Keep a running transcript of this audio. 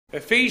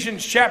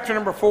Ephesians chapter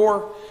number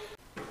 4.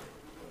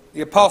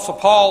 The Apostle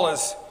Paul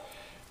is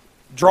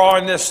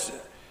drawing this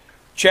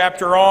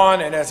chapter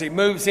on, and as he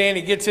moves in,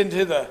 he gets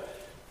into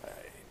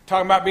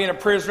talking about being a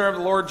prisoner of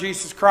the Lord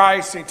Jesus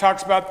Christ, and he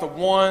talks about the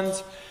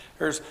ones.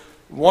 There's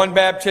one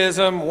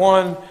baptism,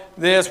 one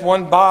this,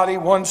 one body,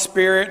 one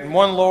Spirit, and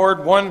one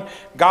Lord, one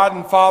God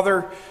and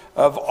Father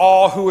of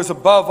all, who is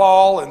above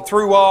all and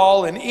through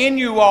all and in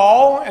you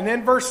all. And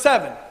then verse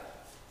 7.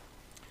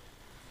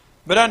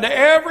 But unto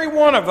every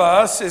one of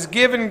us is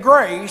given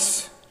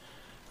grace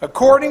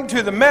according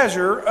to the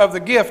measure of the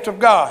gift of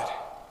God.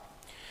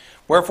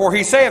 Wherefore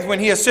he saith, when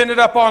he ascended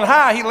up on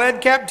high, he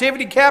led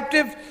captivity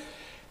captive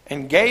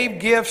and gave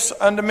gifts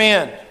unto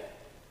men.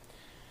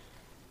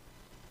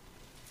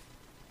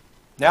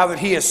 Now that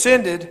he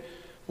ascended,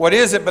 what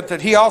is it but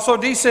that he also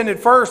descended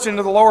first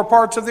into the lower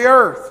parts of the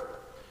earth?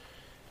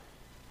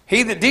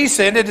 He that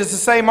descended is the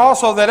same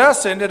also that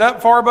ascended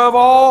up far above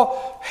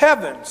all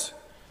heavens,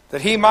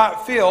 that he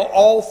might fill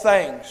all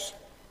things.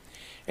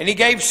 And he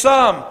gave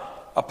some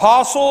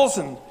apostles,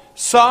 and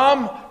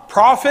some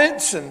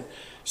prophets, and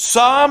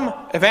some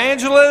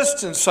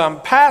evangelists, and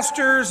some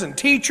pastors and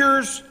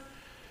teachers,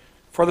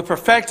 for the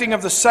perfecting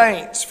of the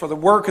saints, for the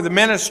work of the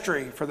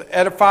ministry, for the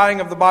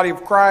edifying of the body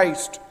of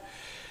Christ,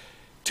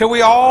 till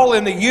we all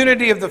in the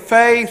unity of the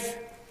faith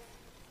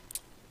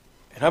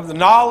and of the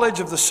knowledge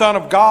of the Son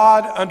of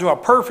God, unto a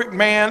perfect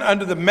man,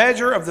 unto the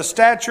measure of the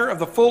stature of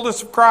the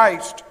fullness of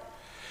Christ,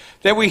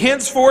 that we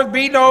henceforth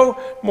be no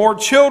more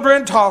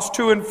children, tossed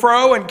to and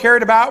fro and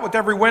carried about with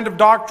every wind of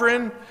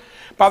doctrine,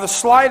 by the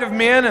sleight of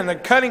men and the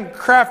cunning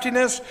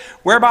craftiness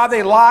whereby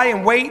they lie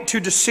in wait to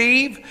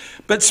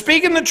deceive, but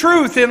speaking the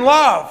truth in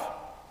love,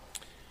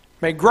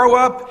 may grow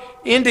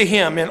up into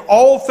him in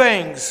all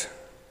things,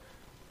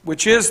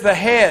 which is the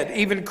head,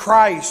 even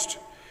Christ,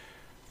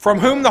 from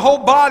whom the whole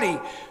body,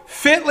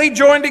 fitly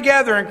joined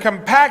together and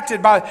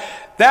compacted by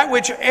that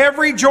which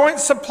every joint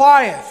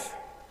supplieth,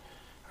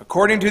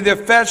 according to the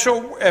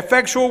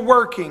effectual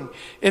working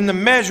in the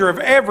measure of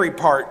every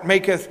part,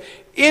 maketh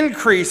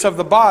increase of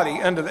the body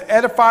unto the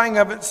edifying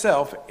of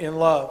itself in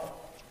love.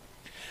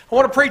 I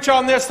want to preach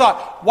on this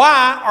thought.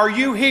 Why are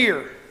you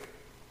here?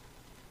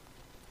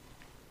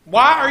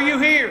 Why are you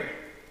here?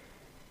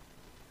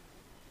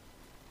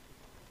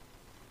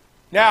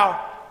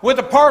 Now, with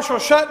a partial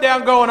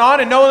shutdown going on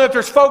and knowing that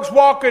there's folks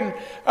walking,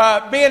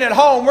 being at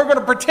home, we're going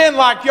to pretend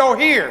like you're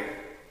here,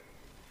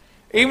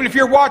 even if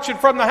you're watching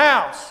from the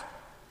house.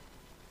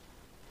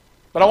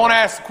 But I want to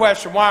ask the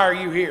question, why are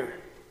you here?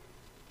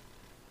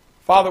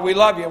 Father, we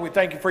love you and we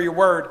thank you for your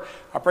word.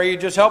 I pray you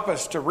just help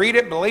us to read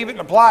it, believe it,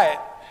 and apply it.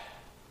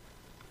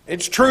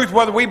 It's truth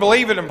whether we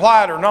believe it and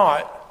apply it or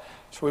not.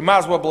 So we might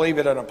as well believe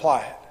it and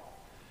apply it.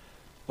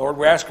 Lord,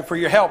 we're asking for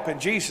your help in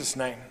Jesus'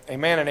 name.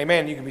 Amen and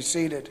amen. You can be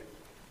seated.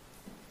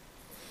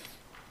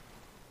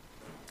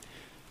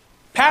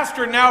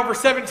 Pastoring now over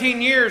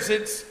 17 years,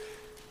 it's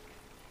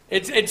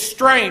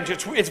strange.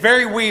 It's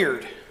very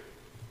weird.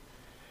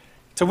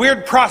 It's a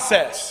weird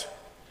process.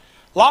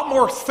 A lot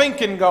more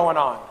thinking going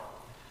on.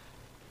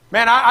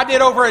 Man, I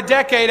did over a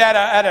decade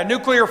at a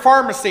nuclear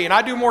pharmacy, and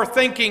I do more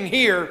thinking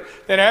here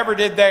than I ever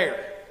did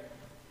there.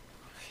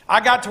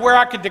 I got to where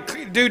I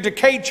could do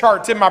decay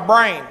charts in my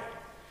brain.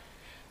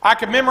 I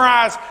could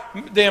memorize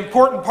the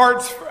important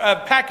parts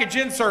of package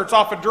inserts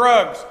off of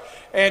drugs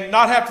and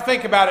not have to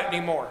think about it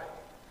anymore.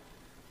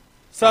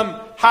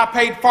 Some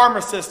high-paid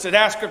pharmacist had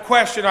asked a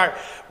question like,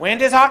 when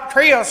does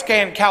Octreoscan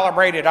scan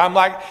calibrated? I'm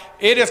like,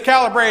 it is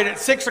calibrated at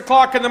 6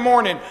 o'clock in the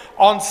morning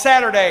on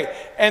Saturday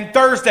and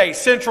Thursday,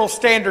 Central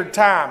Standard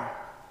Time.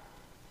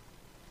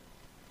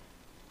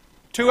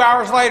 2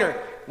 hours later,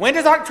 when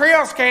does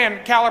Octreoscan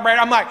scan calibrate?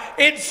 I'm like,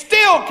 it's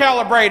still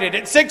calibrated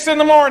at 6 in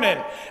the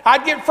morning.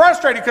 I'd get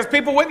frustrated because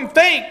people wouldn't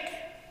think.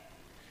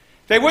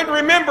 They wouldn't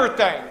remember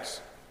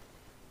things.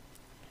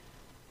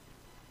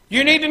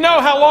 You need to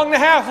know how long the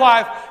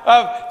half-life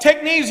of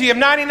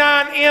technetium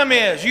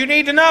 99M is. You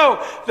need to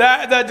know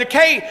the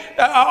decay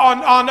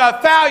on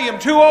thallium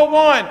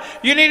 201.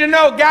 You need to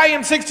know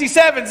gallium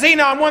 67,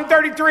 xenon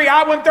 133,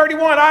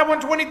 I-131,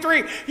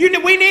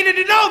 I-123. We needed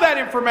to know that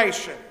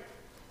information.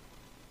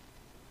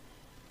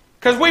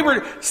 Because we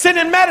were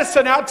sending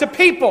medicine out to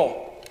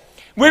people.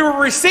 We were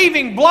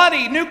receiving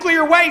bloody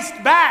nuclear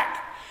waste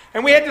back.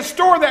 And we had to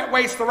store that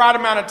waste the right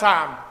amount of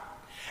time.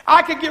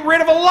 I could get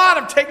rid of a lot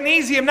of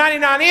technetium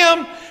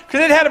 99M because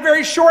it had a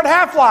very short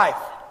half-life.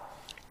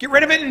 Get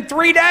rid of it in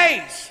 3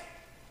 days.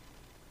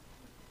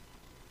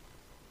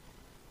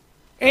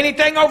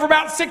 Anything over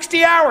about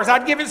 60 hours,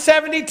 I'd give it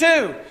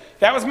 72.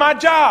 That was my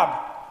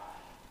job.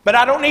 But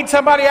I don't need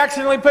somebody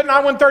accidentally putting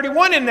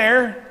I-131 in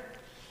there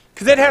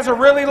because it has a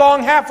really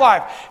long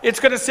half-life. It's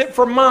going to sit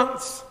for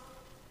months.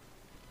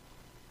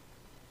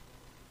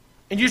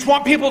 And you just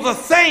want people to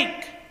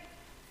think.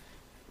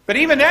 But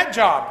even that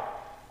job,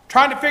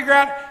 trying to figure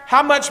out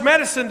how much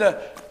medicine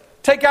to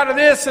take out of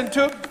this and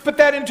to put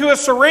that into a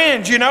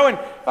syringe, and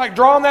like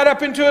drawing that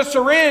up into a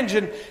syringe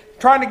and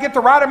trying to get the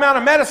right amount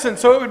of medicine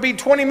so it would be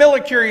 20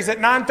 millicuries at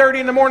 9:30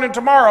 in the morning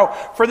tomorrow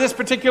for this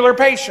particular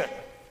patient.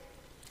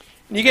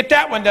 And you get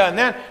that one done.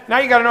 Then now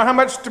you got to know how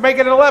much to make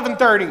it at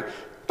 11:30.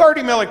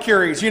 30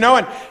 millicuries,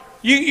 and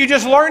you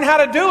just learn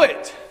how to do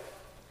it.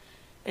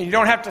 And you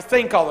don't have to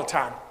think all the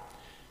time.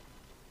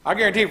 I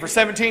guarantee you, for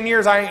 17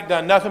 years, I ain't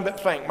done nothing but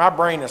think. My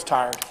brain is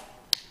tired.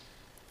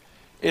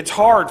 It's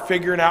hard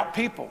figuring out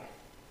people.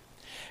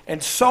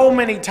 And so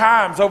many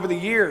times over the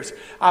years,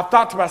 I've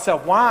thought to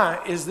myself,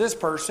 why is this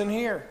person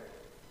here?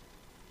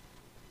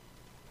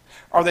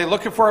 Are they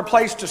looking for a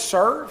place to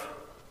serve?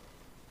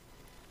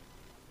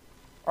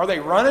 Are they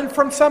running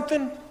from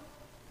something?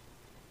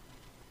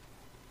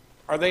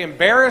 Are they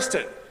embarrassed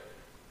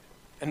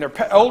and their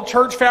old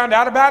church found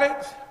out about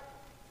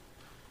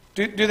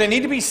it? Do they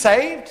need to be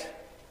saved?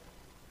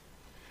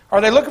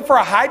 Are they looking for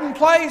a hiding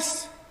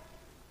place?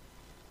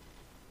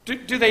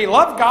 Do they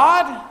love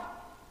God?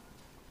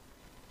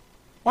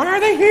 Why are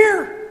they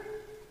here?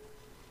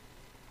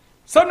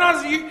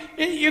 Sometimes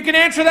you can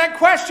answer that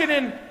question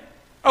in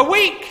a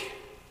week.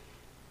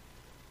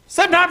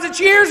 Sometimes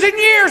it's years and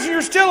years and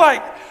you're still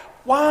like,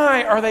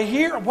 why are they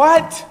here?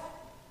 What?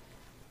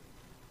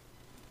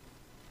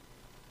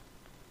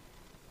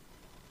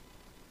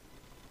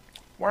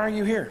 Why are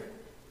you here?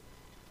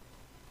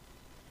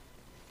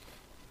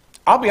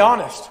 I'll be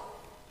honest.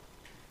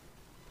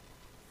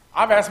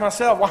 I've asked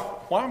myself,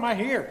 why am I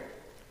here?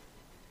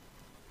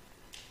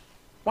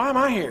 Why am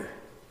I here?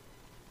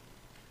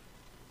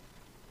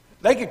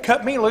 They could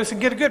cut me loose and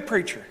get a good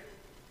preacher.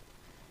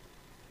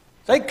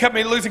 They could cut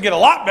me loose and get a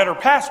lot better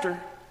pastor.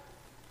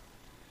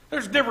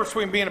 There's a difference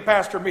between being a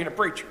pastor and being a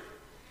preacher.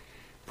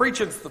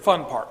 Preaching's the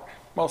fun part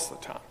most of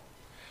the time.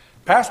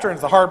 Pastoring's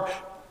the hard.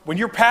 When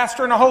you're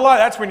pastoring a whole lot,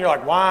 that's when you're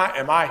like, why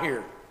am I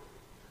here?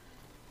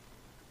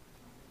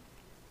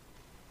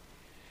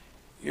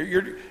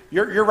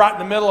 You're right in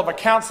the middle of a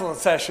counseling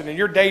session and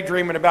you're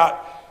daydreaming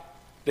about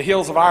the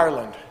hills of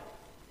Ireland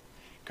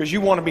because you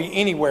want to be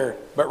anywhere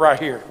but right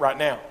here, right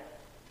now.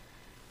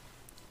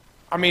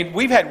 I mean,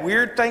 we've had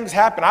weird things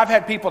happen. I've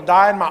had people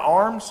die in my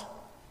arms.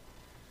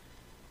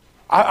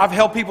 I've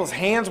held people's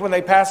hands when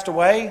they passed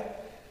away.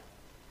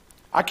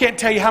 I can't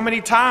tell you how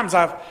many times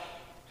I've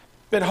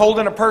been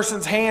holding a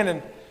person's hand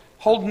and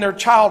holding their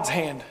child's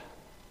hand.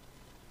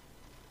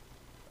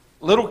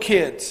 Little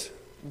kids,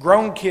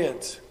 grown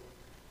kids,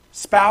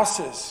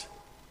 spouses,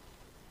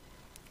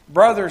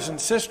 brothers and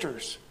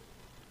sisters,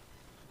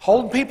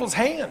 holding people's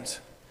hands.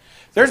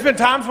 There's been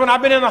times when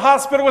I've been in the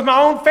hospital with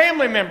my own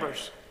family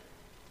members,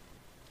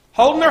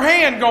 holding their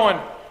hand going,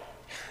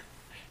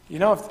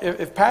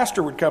 if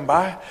Pastor would come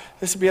by,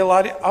 this would be a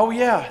lot oh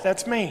yeah,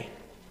 that's me.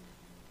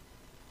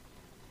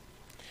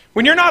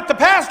 When you're not the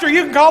pastor,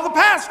 you can call the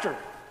pastor.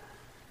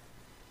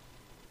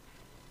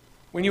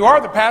 When you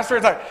are the pastor,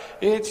 it's like,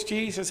 it's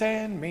Jesus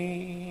and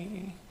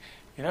me.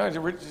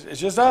 It's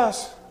just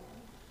us.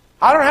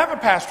 I don't have a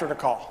pastor to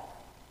call.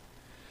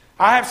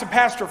 I have some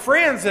pastor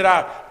friends that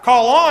I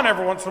call on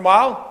every once in a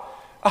while.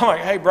 I'm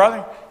like, hey,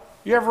 brother,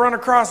 you ever run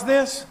across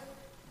this?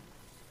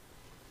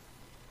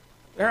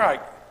 They're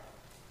like,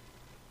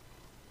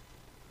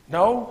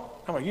 no.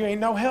 I'm like, you ain't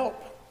no help.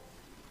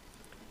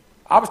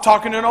 I was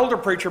talking to an older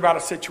preacher about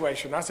a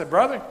situation. I said,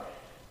 brother,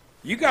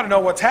 you got to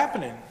know what's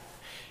happening.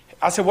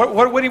 I said, what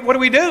do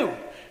we do?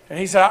 And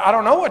he said, I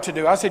don't know what to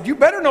do. I said, you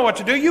better know what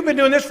to do. You've been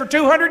doing this for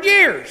 200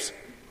 years.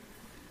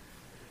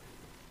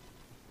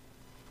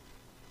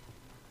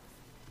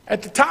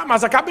 At the time, I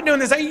was like, I've been doing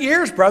this 8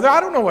 years, brother. I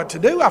don't know what to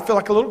do. I feel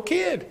like a little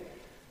kid.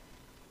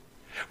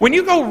 When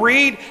you go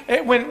read,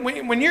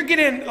 when you're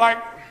getting like,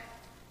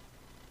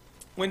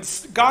 when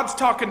God's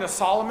talking to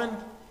Solomon,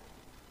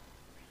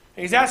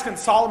 and he's asking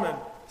Solomon,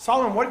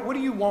 what do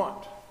you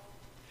want?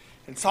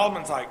 And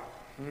Solomon's like,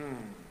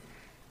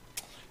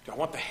 do I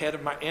want the head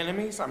of my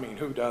enemies? I mean,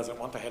 who doesn't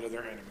want the head of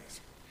their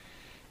enemies?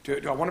 Do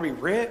I want to be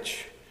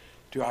rich?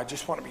 Do I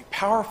just want to be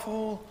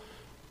powerful?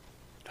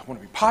 Do I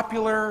want to be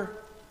popular?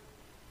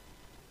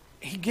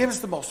 He gives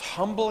the most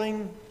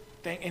humbling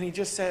thing, and he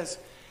just says,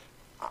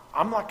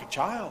 I'm like a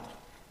child.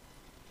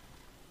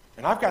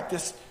 And I've got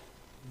this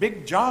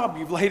big job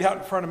you've laid out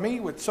in front of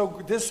me with so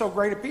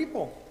great a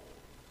people.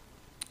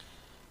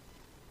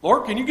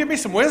 Lord, can you give me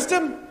some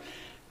wisdom?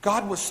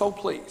 God was so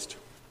pleased.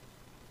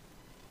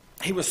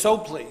 He was so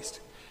pleased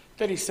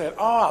that he said,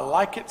 I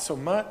like it so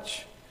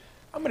much.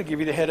 I'm going to give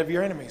you the head of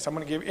your enemies. I'm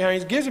going to give you,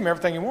 he gives him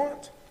everything he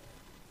wants,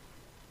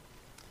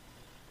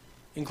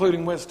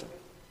 including wisdom.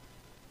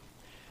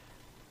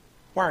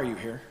 Why are you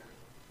here?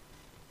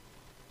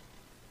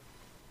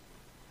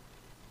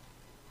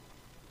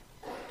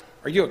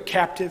 Are you a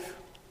captive?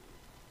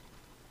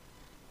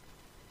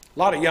 A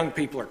lot of young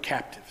people are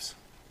captives.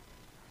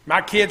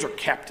 My kids are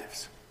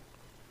captives.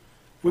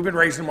 We've been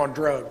raising them on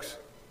drugs.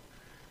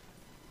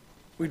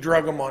 We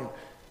drug them on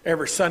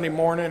every Sunday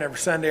morning, every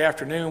Sunday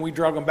afternoon. We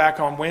drug them back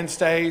on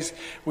Wednesdays.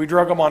 We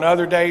drug them on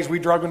other days. We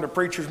drug them to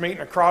preachers' meeting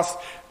across,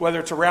 whether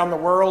it's around the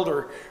world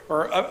or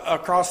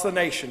across the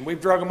nation. We've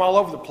drug them all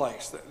over the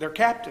place. They're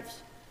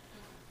captives.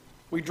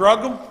 We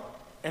drug them,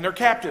 and they're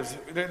captives.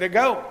 They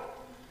go.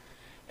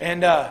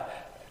 And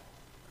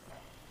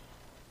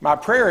my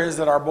prayer is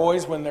that our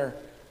boys, when they're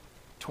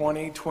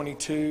 20,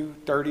 22,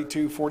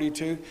 32,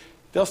 42,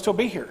 they'll still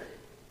be here.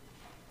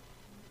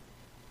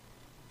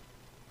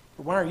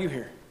 But why are you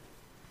here?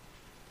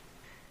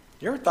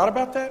 You ever thought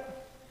about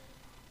that?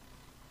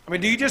 I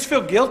mean, do you just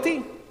feel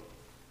guilty?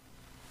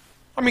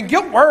 I mean,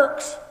 guilt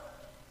works.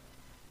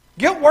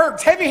 Guilt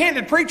works.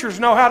 Heavy-handed preachers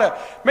know how to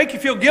make you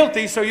feel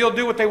guilty so you'll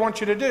do what they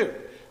want you to do.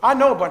 I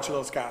know a bunch of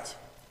those guys.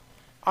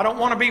 I don't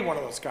want to be one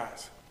of those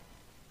guys.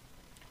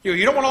 You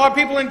don't want a lot of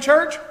people in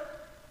church?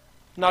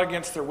 Not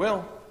against their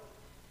will.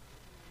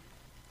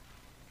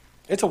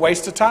 It's a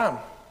waste of time.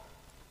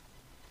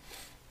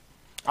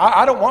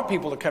 I don't want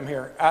people to come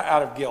here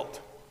out of guilt.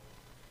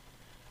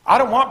 I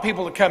don't want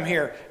people to come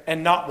here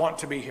and not want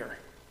to be here.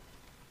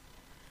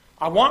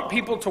 I want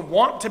people to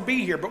want to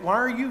be here, but why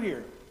are you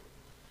here?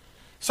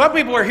 Some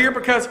people are here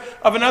because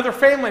of another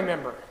family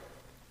member,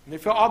 and they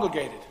feel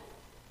obligated.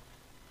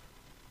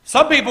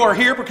 Some people are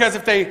here because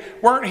if they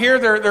weren't here,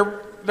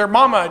 their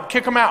mama would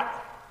kick them out.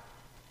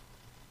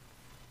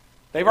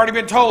 They've already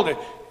been told that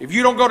if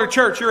you don't go to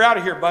church, you're out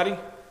of here, buddy.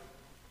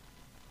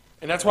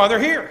 And that's why they're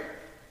here.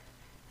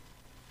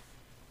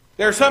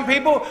 There are some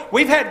people,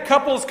 we've had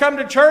couples come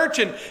to church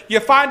and you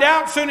find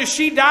out as soon as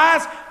she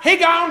dies, he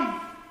gone.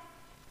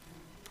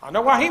 I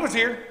know why he was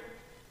here.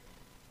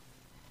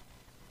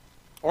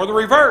 Or the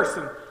reverse,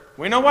 and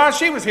we know why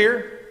she was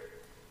here.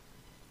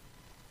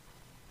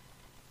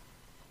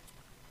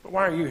 But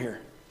why are you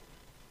here?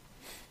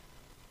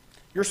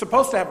 You're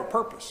supposed to have a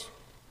purpose.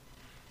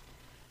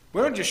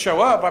 We don't just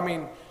show up. I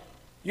mean,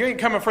 you ain't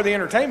coming for the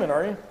entertainment,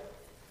 are you?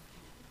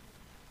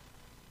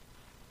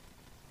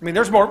 I mean,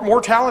 there's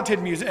more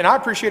talented music, and I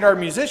appreciate our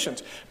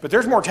musicians, but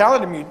there's more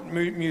talented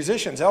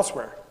musicians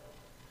elsewhere.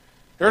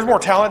 There's more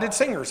talented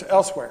singers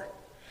elsewhere.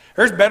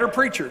 There's better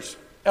preachers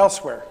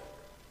elsewhere.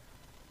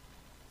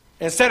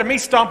 Instead of me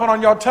stomping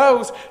on your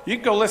toes, you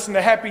can go listen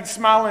to Happy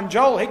Smiling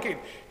Joel. He could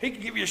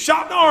give you a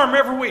shot in the arm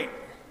every week.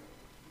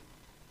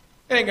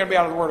 It ain't going to be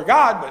out of the Word of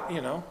God, but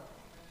you know.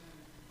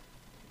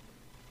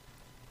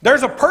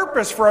 There's a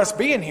purpose for us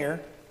being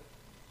here.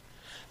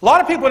 A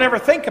lot of people never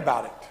think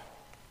about it.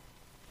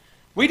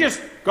 We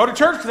just go to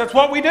church because that's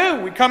what we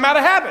do. We come out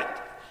of habit.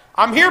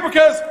 I'm here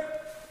because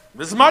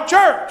this is my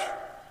church.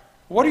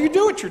 What do you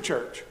do at your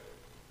church?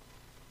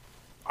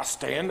 I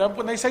stand up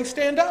when they say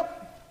stand up.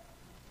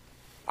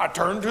 I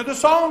turn to the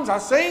songs. I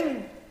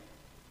sing.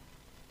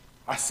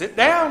 I sit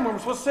down when we're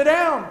supposed to sit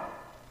down.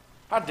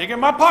 I dig in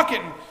my pocket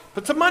and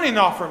put some money in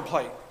the offering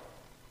plate.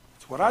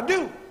 That's what I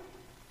do.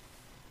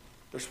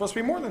 There's supposed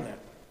to be more than that.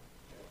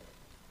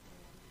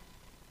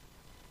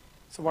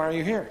 So why are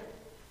you here?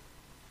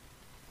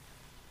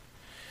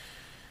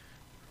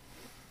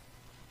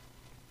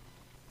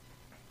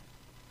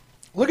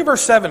 Look at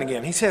verse 7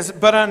 again. He says,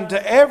 "But unto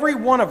every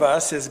one of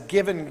us is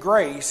given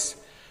grace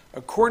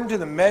according to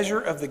the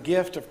measure of the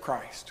gift of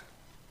Christ."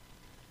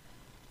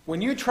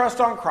 When you trust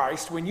on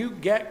Christ, when you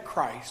get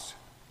Christ,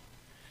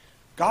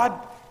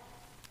 God,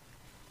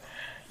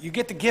 you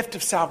get the gift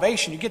of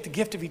salvation. You get the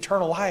gift of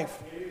eternal life.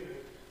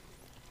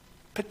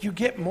 But you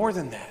get more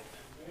than that.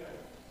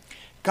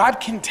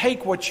 God can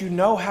take what you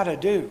know how to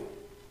do.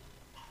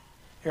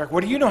 You're like,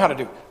 what do you know how to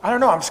do? I don't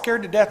know. I'm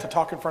scared to death to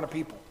talk in front of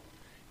people.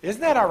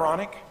 Isn't that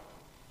ironic?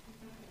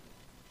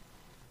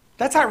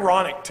 That's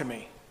ironic to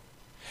me.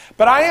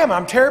 But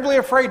I'm terribly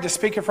afraid to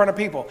speak in front of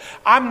people.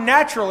 I'm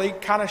naturally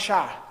kind of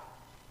shy.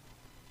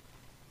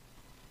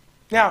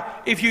 Now,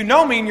 if you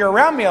know me and you're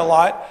around me a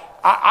lot,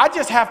 I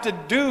just have to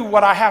do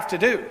what I have to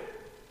do.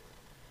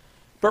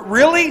 But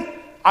really,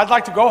 I'd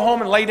like to go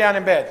home and lay down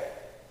in bed.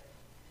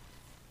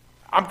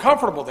 I'm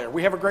comfortable there.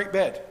 We have a great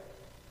bed.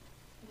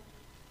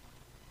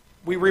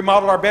 We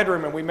remodeled our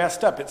bedroom and we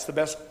messed up. It's the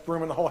best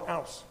room in the whole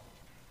house.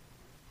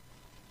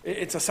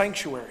 It's a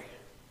sanctuary.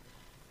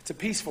 It's a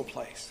peaceful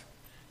place.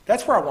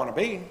 That's where I want to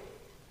be.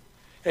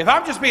 If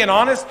I'm just being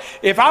honest,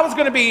 if I was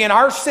going to be in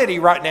our city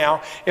right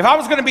now, if I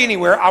was going to be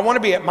anywhere, I want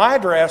to be at my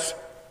address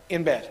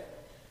in bed.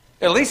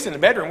 At least in the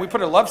bedroom. We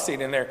put a love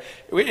seat in there.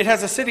 It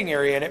has a sitting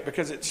area in it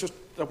because it's just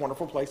a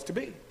wonderful place to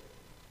be.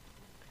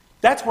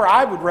 That's where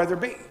I would rather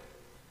be.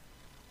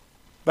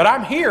 But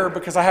I'm here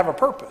because I have a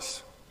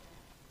purpose.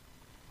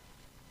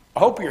 I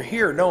hope you're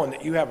here knowing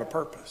that you have a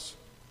purpose.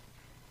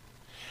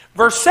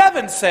 Verse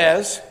 7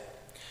 says,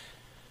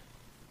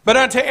 "But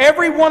unto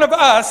every one of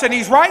us," and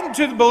he's writing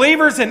to the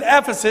believers in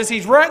Ephesus,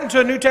 he's writing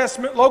to a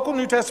local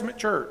New Testament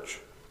church.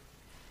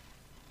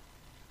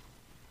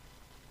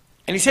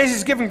 And he says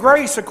he's given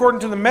grace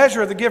according to the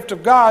measure of the gift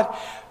of God.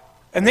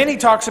 And then he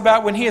talks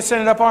about when he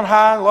ascended up on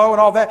high and low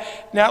and all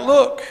that. Now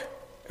look,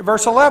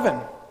 verse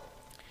 11.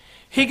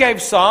 He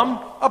gave some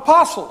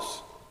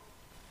apostles.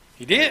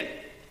 He did.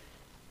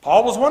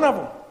 Paul was one of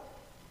them.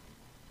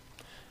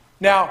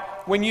 Now,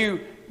 when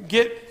you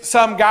get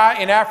some guy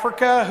in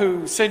Africa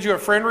who sends you a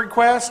friend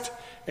request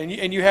and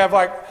you have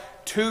like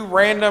two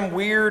random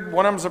weird,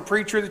 one of them's a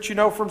preacher that you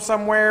know from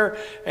somewhere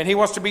and he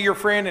wants to be your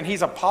friend and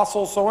he's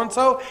apostle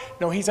so-and-so.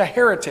 No, he's a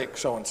heretic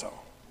so-and-so.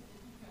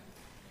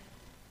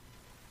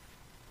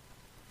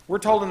 We're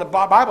told in the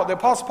Bible, the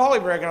Apostle Paul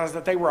even recognized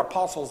that they were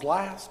apostles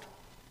last.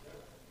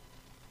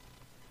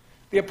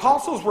 The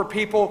apostles were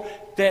people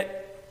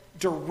that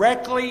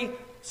directly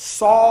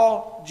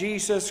saw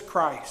Jesus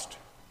Christ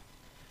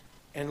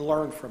and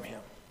learned from him.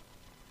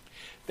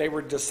 They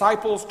were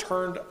disciples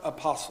turned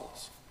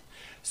apostles.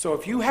 So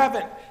if you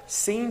haven't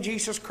seen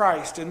Jesus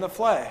Christ in the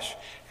flesh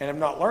and have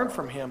not learned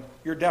from him,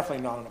 you're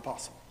definitely not an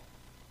apostle.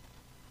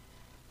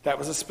 That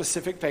was a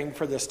specific thing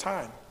for this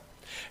time.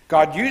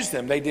 God used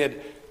them. They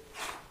did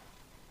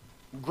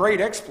great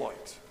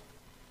exploits.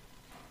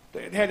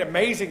 They had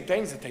amazing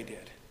things that they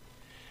did.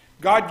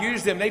 God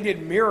used them. They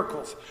did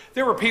miracles.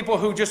 There were people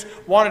who just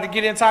wanted to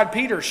get inside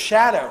Peter's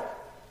shadow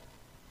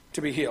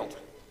to be healed.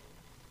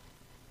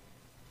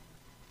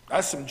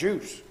 That's some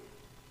Jews.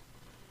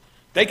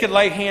 They could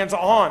lay hands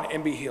on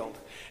and be healed.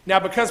 Now,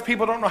 because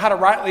people don't know how to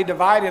rightly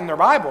divide in their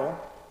Bible,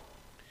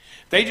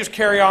 they just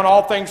carry on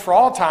all things for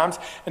all times.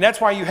 And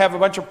that's why you have a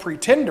bunch of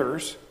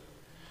pretenders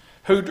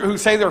who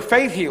say they're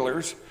faith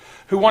healers,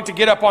 who want to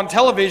get up on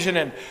television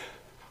and,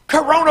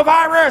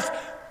 coronavirus!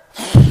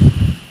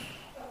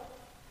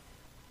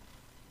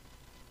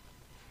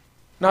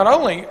 Not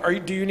only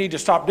do you need to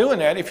stop doing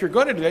that, if you're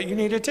going to do that, you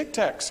need a Tic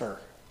Tac, sir.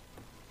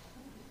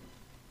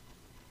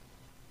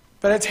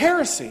 But it's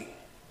heresy.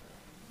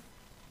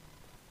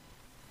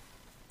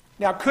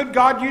 Now, could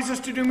God use us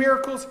to do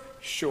miracles?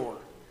 Sure.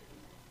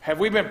 Have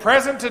we been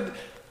present to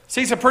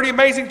see some pretty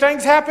amazing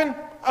things happen?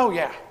 Oh,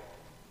 yeah.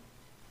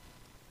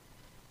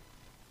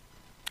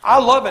 I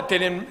love it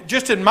that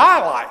just in my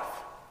life,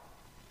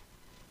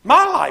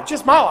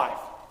 just my life,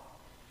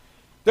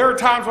 there are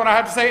times when I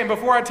have to say, and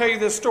before I tell you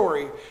this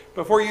story,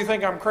 before you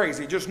think I'm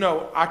crazy, just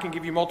know I can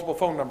give you multiple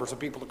phone numbers of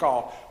people to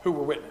call who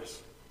were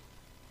witness.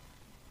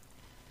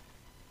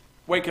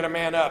 Waking a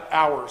man up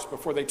hours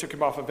before they took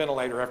him off a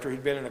ventilator after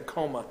he'd been in a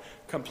coma,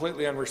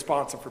 completely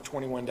unresponsive for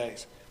 21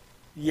 days.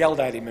 Yelled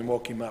at him and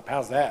woke him up.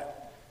 How's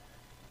that?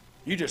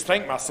 You just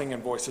think my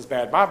singing voice is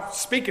bad. My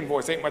speaking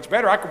voice ain't much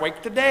better. I can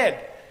wake the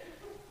dead.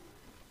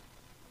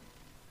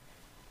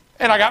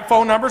 And I got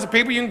phone numbers of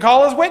people you can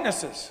call as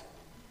witnesses.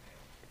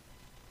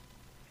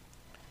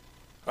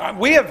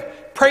 We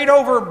have prayed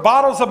over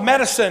bottles of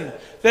medicine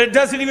that it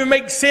doesn't even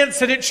make sense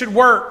that it should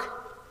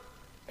work.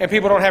 And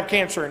people don't have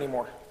cancer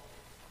anymore.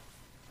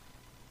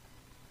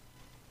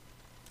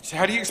 So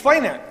how do you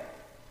explain that?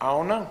 I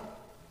don't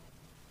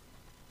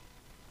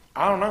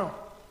know.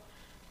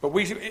 But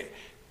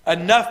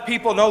enough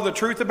people know the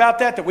truth about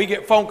that we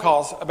get phone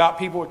calls about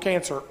people with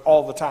cancer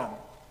all the time.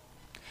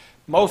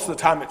 Most of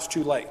the time it's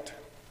too late.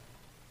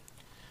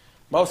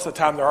 Most of the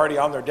time they're already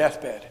on their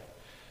deathbed.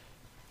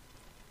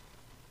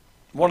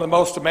 One of the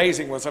most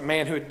amazing was a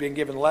man who had been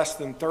given less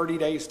than 30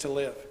 days to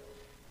live.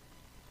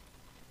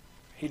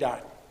 He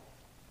died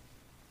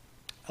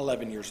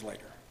 11 years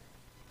later.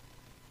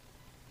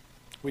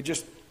 We've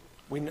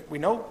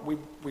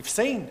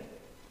seen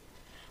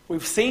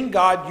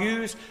God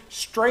use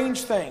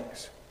strange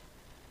things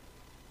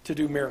to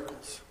do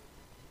miracles.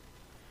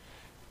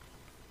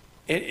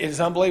 It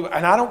is unbelievable.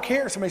 And I don't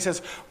care. Somebody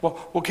says, well,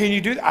 can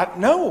you do that?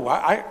 No,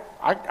 I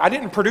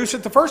didn't produce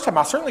it the first time.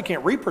 I certainly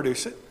can't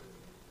reproduce it.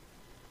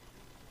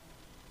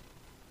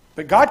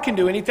 But God can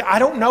do anything. I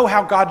don't know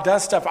how God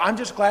does stuff. I'm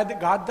just glad that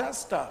God does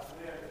stuff.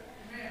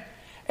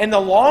 And the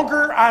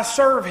longer I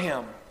serve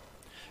him,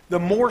 the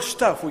more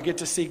stuff we get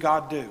to see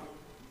God do.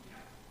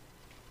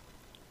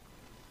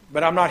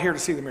 But I'm not here to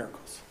see the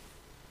miracles.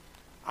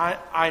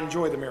 I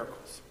enjoy the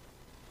miracles.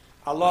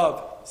 I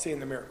love seeing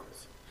the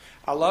miracles.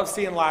 I love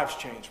seeing lives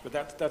change,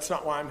 but that's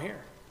not why I'm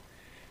here.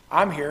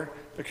 I'm here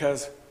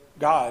because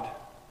God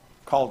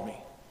called me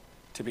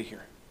to be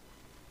here.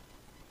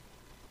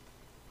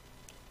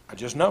 I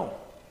just know.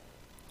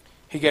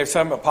 He gave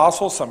some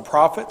apostles, some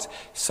prophets,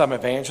 some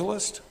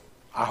evangelists.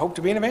 I hope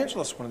to be an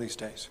evangelist one of these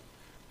days.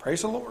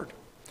 Praise the Lord.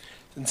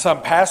 And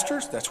some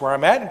pastors, that's where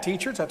I'm at, and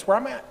teachers, that's where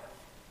I'm at.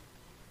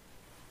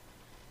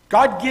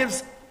 God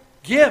gives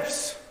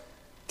gifts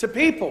to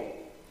people.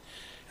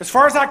 As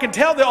far as I can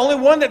tell, the only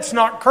one that's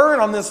not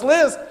current on this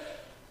list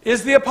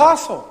is the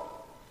apostle.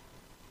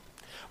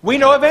 We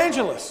know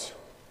evangelists.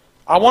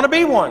 I want to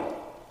be one.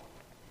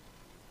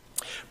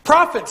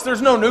 Prophets,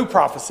 there's no new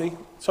prophecy.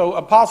 So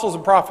apostles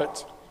and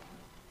prophets.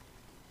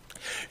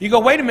 You go,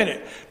 wait a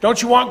minute.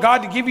 Don't you want God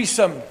to give you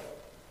some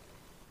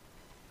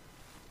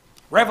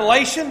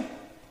revelation?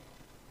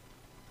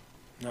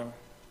 No.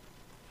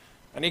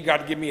 I need God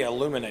to give me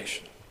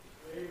illumination.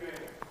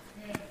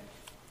 Amen.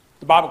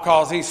 The Bible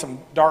calls these some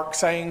dark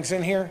sayings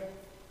in here.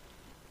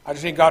 I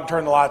just need God to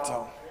turn the lights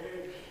on.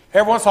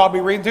 Every once in a while I'll be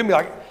reading through and be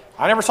like,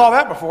 I never saw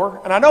that before.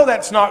 And I know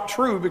that's not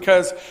true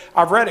because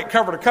I've read it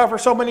cover to cover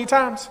so many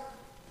times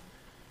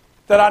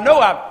that I know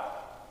I've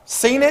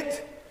seen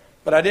it,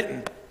 but I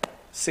didn't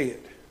see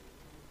it.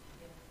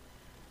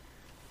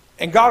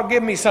 And God will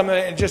give me something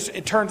and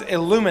it turns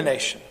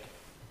illumination.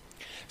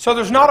 So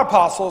there's not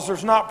apostles,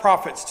 there's not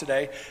prophets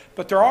today,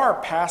 but there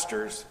are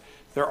pastors,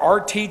 there are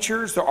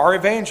teachers, there are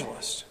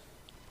evangelists.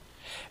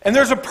 And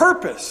there's a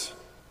purpose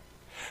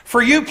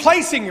for you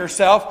placing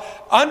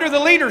yourself under the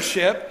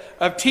leadership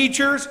of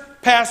teachers,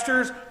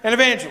 pastors, and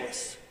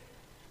evangelists.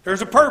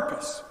 There's a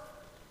purpose.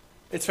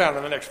 It's found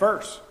in the next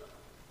verse.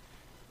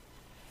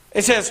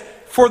 It says,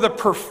 for the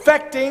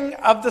perfecting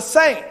of the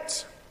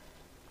saints.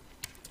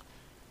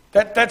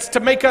 That's to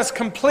make us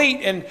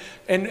complete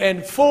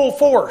and full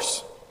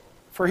force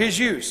for His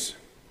use.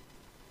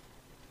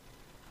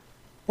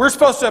 We're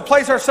supposed to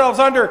place ourselves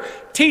under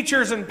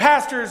teachers and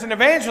pastors and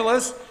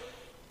evangelists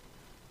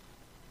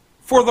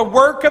for the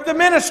work of the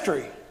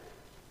ministry.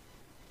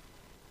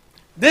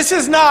 This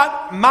is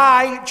not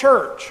my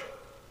church.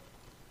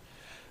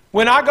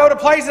 When I go to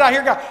places, I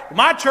hear God,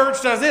 my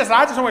church does this, and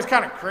I just always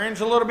kind of cringe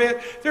a little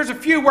bit. There's a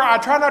few where I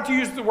try not to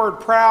use the word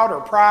proud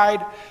or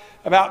pride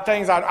about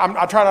things.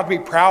 I try not to be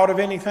proud of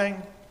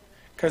anything,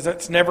 because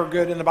that's never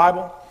good in the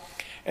Bible.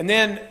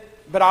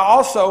 But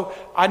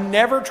I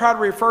never try to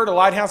refer to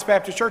Lighthouse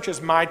Baptist Church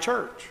as my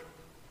church.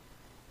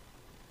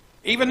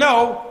 Even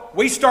though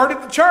we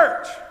started the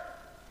church.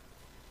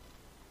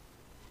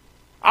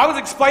 I was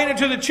explaining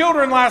to the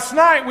children last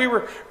night, we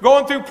were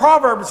going through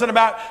Proverbs and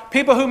about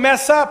people who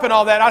mess up and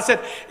all that. I said,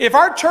 if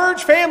our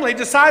church family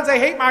decides they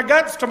hate my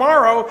guts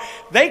tomorrow,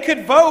 they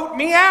could vote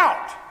me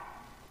out.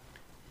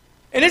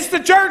 And it's the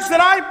church that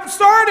I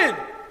started.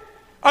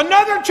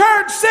 Another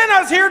church sent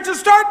us here to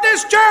start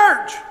this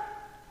church.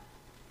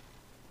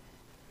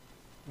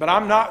 But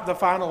I'm not the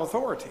final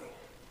authority.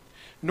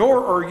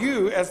 Nor are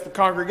you as the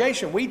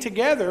congregation. We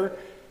together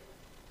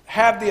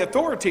have the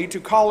authority to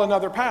call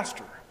another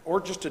pastor, or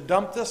just to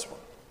dump this one.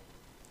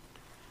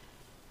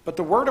 But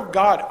the Word of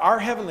God, our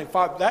Heavenly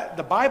Father,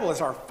 the Bible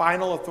is our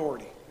final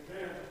authority.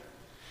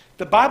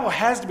 The Bible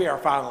has to be our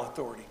final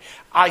authority.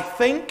 I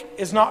think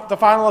is not the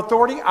final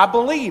authority. I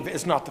believe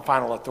is not the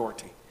final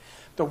authority.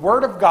 The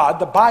Word of God,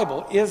 the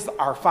Bible, is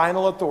our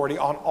final authority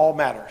on all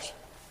matters.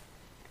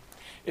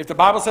 If the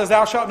Bible says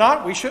thou shalt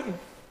not, we shouldn't.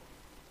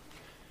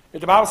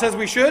 If the Bible says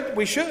we should,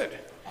 we should.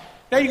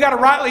 Now you got to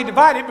rightly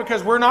divide it,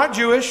 because we're not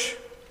Jewish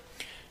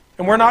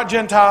and we're not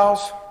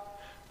Gentiles.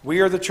 We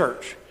are the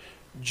church.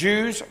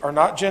 Jews are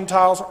not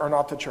Gentiles, are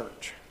not the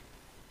church.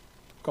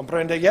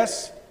 Comprende?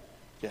 Yes?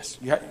 Yes.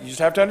 You just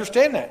have to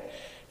understand that.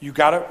 You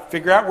got to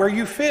figure out where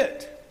you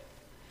fit.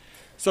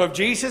 So if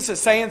Jesus is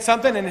saying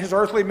something in His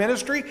earthly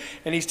ministry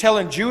and He's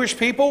telling Jewish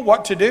people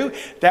what to do,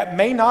 that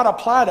may not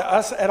apply to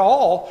us at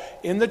all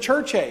in the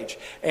church age.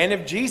 And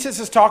if Jesus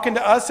is talking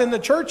to us in the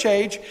church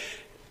age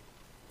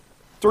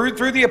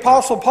through the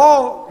Apostle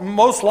Paul,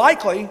 most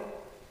likely,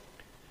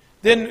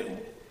 then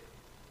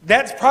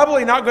that's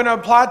probably not going to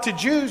apply to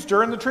Jews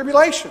during the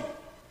tribulation.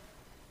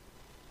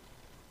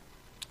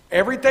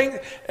 Everything,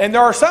 and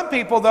there are some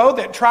people, though,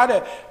 that try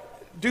to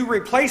do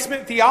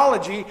replacement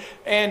theology,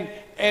 and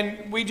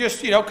we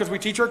just, because we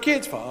teach our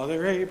kids,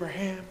 Father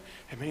Abraham,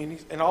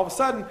 and all of a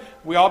sudden,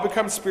 we all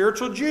become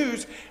spiritual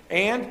Jews,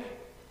 and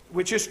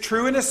which is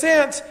true in a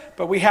sense,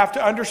 but we have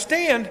to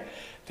understand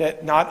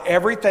that not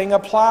everything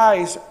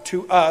applies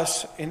to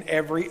us in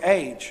every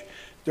age.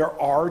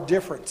 There are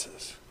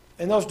differences.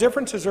 And those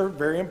differences are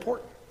very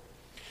important.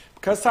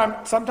 Because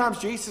sometimes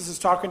Jesus is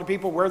talking to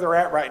people where they're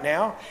at right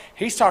now.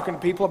 He's talking to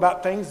people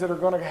about things that are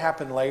going to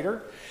happen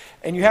later.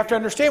 And you have to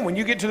understand, when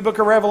you get to the book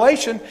of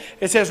Revelation,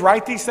 it says,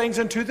 write these things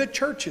unto the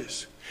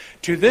churches.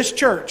 To this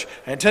church,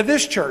 and to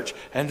this church,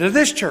 and to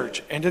this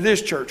church, and to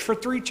this church, for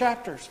 3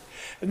 chapters.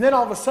 And then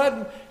all of a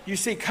sudden, you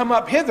see, come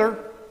up hither,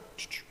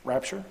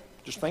 rapture,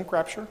 just think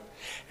rapture.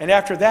 And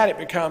after that, it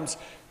becomes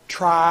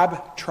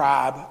tribe,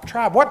 tribe,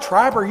 tribe. What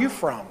tribe are you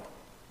from?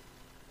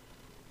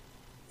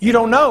 You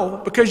don't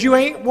know, because you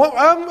ain't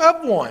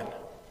of one.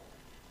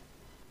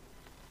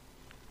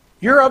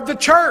 You're of the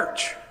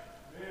church.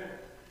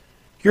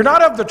 You're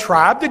not of the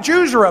tribe. The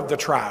Jews are of the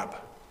tribe.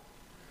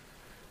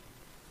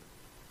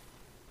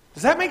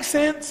 Does that make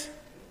sense?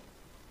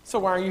 So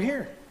why are you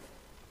here?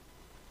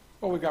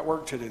 Well, we've got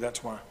work to do,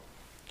 that's why.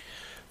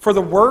 For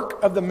the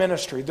work of the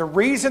ministry. The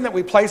reason that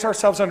we place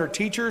ourselves under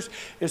teachers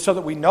is so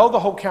that we know the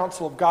whole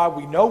counsel of God,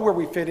 we know where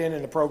we fit in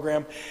the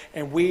program,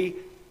 and we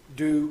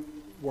do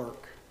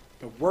work.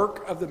 The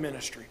work of the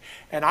ministry.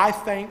 And I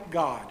thank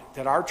God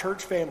that our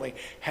church family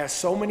has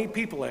so many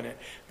people in it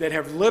that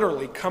have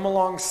literally come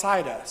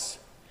alongside us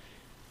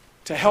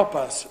to help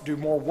us do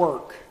more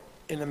work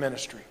in the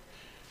ministry.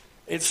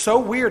 It's so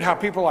weird how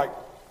people are like,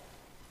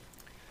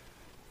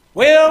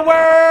 we'll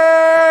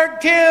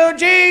work till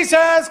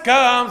Jesus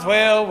comes,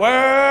 we'll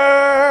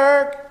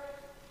work.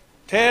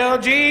 Till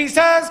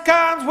Jesus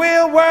comes,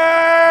 we'll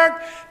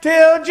work.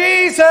 Till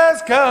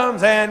Jesus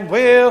comes, and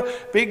we'll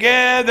be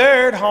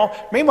gathered home.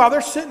 Meanwhile,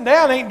 they're sitting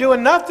down, ain't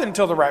doing nothing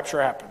until the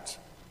rapture happens.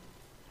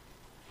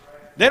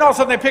 Then all of a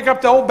sudden they pick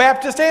up the old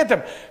Baptist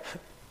anthem.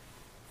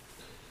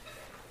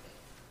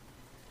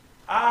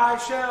 I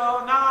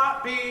shall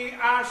not be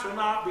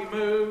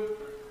moved.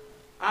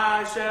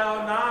 I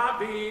shall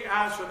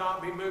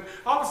not be moved.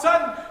 All of a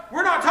sudden,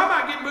 we're not talking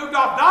about getting moved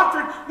off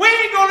doctrine. We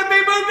ain't going to be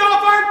moved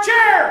off our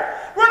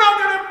chair. We're not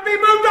going to be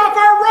moved off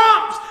our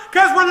rumps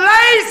because we're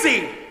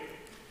lazy.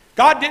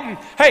 God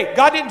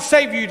didn't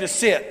save you to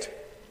sit.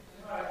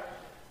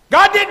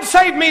 God didn't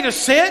save me to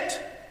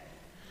sit.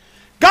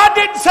 God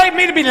didn't save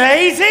me to be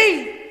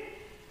lazy.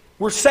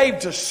 We're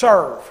saved to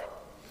serve.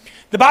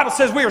 The Bible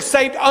says we are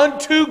saved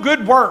unto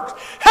good works.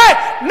 Hey,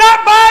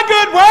 not by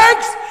good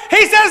works.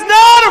 He says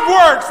not of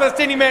works,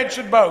 lest any man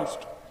should boast.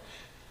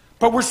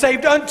 But we're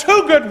saved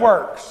unto good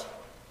works.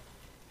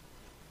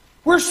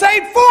 We're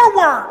saved for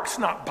works,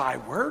 not by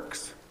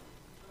works.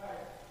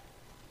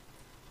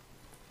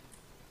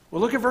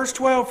 Well, look at verse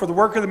 12. For the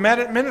work of the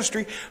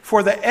ministry,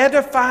 for the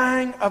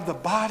edifying of the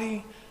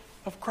body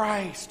of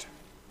Christ.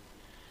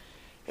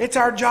 It's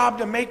our job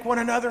to make one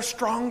another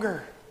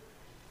stronger,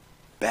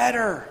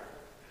 better,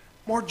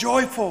 more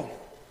joyful.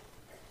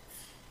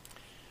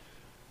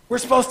 We're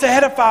supposed to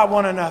edify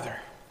one another,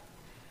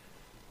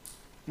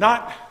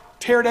 not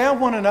tear down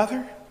one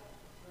another.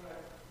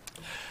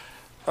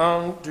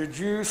 Did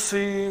you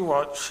see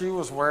what she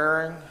was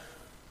wearing?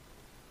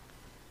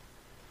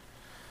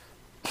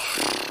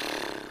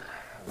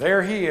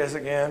 There he is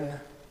again.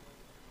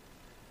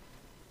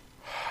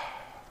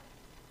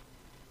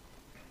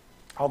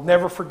 I'll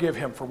never forgive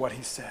him for what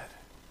he said.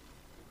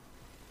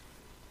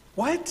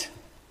 What?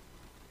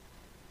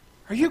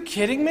 Are you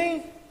kidding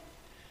me?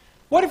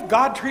 What if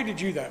God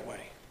treated you that way?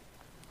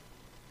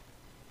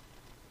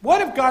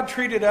 What if God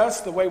treated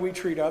us the way we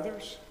treat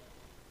others?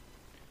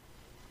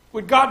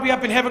 Would God be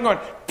up in heaven going,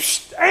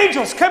 "Psst,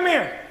 angels, come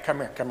here. Come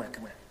here, come here,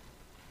 come here.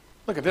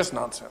 Look at this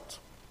nonsense."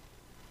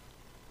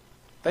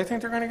 They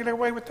think they're going to get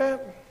away with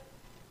that?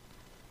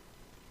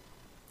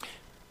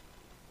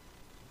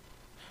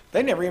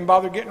 They never even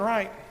bother getting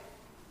right.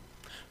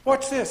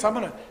 Watch this.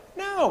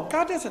 No,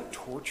 God doesn't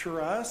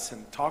torture us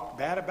and talk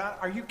bad about.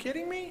 Are you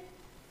kidding me?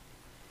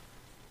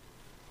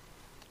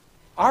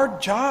 Our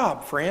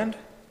job, friend,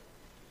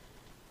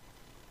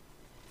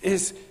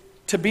 is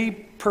to be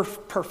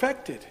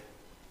perfected,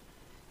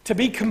 to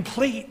be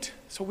complete,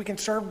 so we can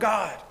serve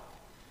God.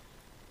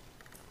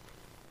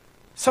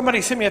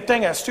 Somebody sent me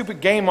a stupid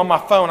game on my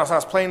phone as I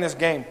was playing this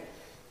game.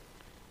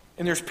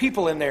 And there's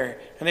people in there,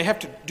 and they have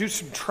to do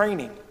some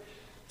training.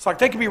 It's like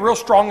they can be real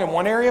strong in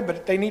one area,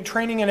 but they need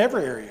training in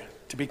every area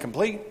to be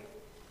complete.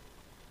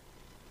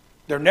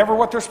 They're never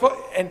what they're supposed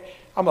to. And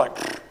I'm like,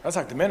 that's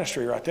like the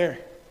ministry right there.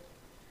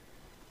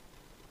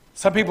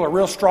 Some people are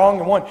real strong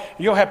in one.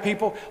 You'll have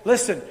people,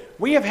 listen,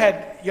 we have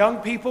had young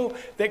people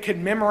that could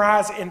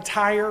memorize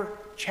entire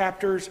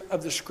chapters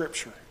of the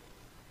Scripture.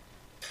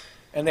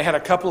 And they had a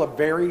couple of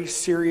very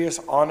serious,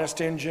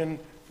 honest engine,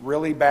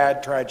 really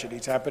bad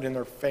tragedies happen in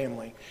their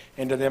family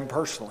and to them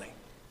personally.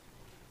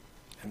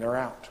 And they're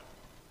out.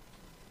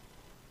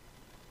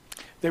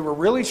 They were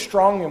really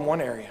strong in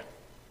one area.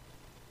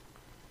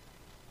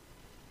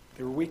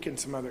 They were weak in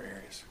some other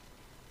areas.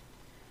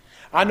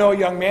 I know a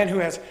young man who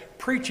has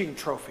preaching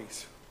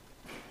trophies.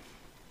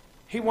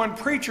 He won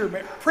Preacher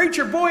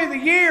Boy of the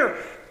Year,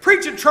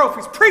 preaching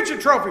trophies,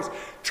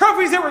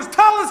 trophies that were as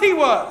tall as he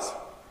was.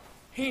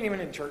 He ain't even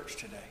in church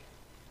today.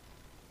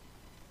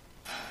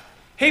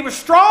 He was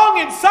strong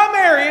in some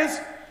areas,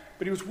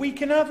 but he was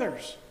weak in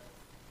others.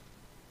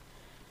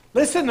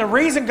 Listen, the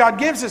reason God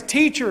gives us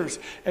teachers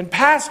and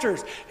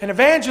pastors and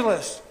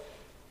evangelists,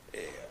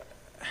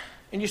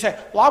 and you say,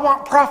 well, I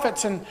want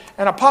prophets and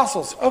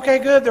apostles. Okay,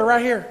 good, they're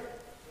right here.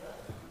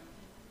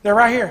 They're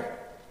right here.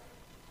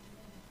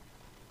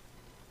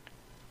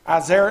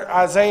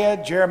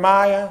 Isaiah,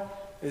 Jeremiah,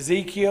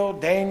 Ezekiel,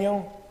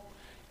 Daniel,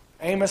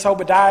 Amos,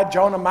 Obadiah,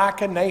 Jonah,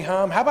 Micah,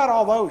 Nahum. How about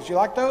all those? You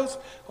like those?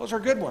 Those are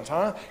good ones,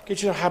 huh?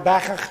 Get you to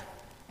Habakkuk.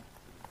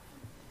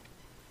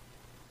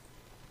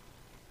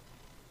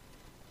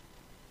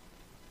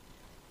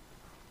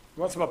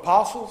 You want some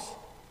apostles?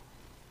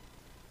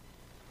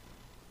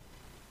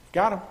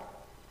 Got them.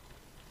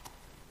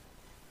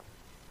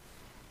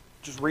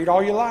 Just read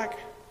all you like.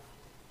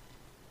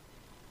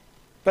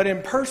 But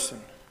in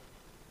person,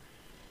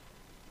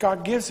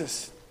 God gives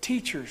us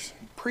teachers,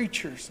 and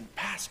preachers, and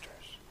pastors.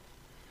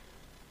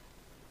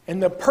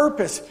 And the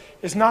purpose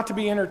is not to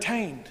be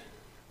entertained.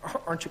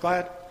 Aren't you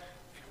glad?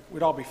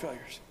 We'd all be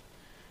failures.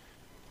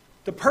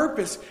 The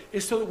purpose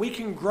is so that we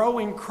can grow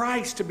in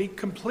Christ to be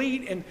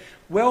complete and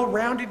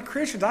well-rounded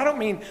Christians. I don't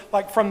mean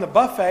like from the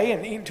buffet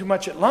and eating too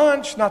much at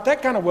lunch. Not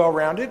that kind of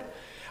well-rounded.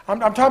 I'm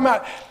talking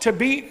about to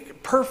be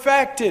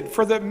perfected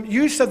for the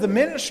use of the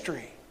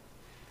ministry.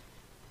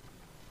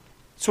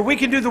 So we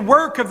can do the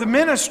work of the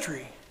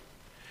ministry.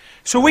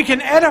 So we can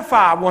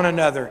edify one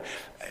another.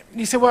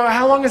 You say, well,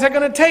 how long is that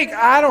going to take?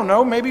 I don't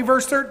know. Maybe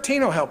verse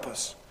 13 will help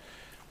us.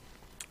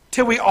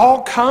 Till we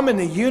all come in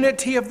the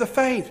unity of the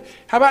faith.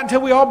 How about until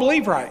we all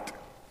believe right?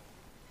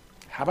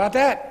 How about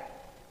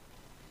that?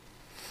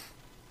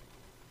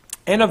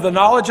 And of the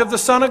knowledge of the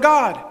Son of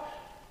God.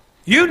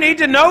 You need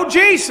to know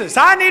Jesus.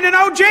 I need to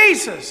know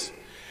Jesus.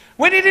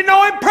 We need to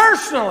know Him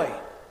personally.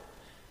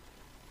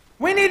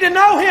 We need to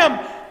know Him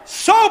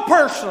so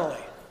personally.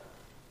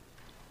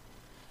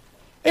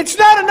 It's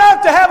not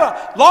enough to have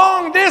a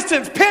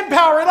long-distance pen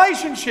pal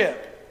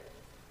relationship.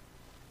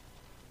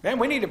 Man,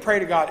 we need to pray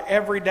to God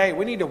every day.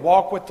 We need to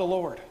walk with the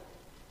Lord.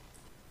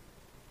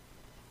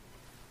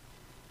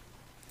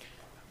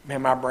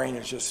 Man, my brain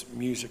is just,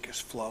 music is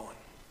flowing.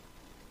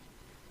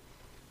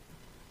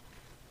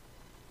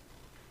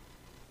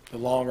 The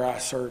longer I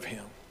serve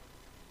Him,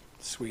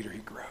 the sweeter He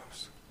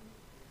grows.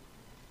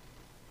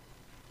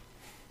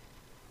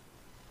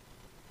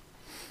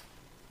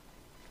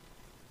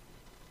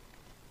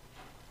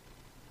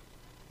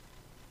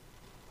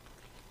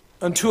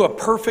 unto a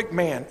perfect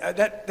man.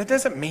 That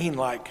doesn't mean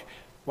like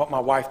what my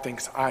wife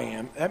thinks I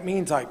am. That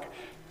means like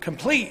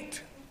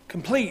complete,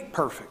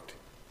 perfect.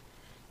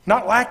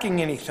 Not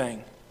lacking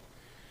anything.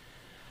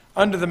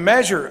 Under the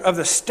measure of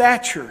the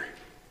stature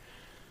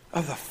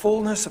of the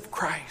fullness of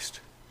Christ.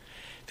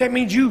 That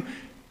means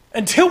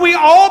until we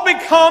all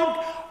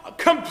become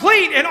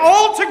complete and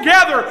all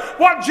together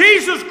what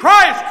Jesus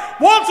Christ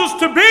wants us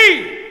to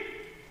be.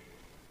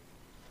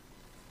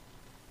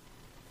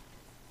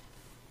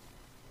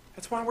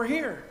 That's why we're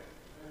here.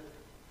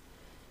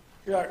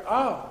 You're like,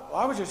 oh, well,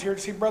 I was just here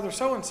to see brother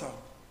so-and-so.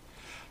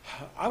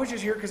 I was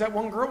just here because that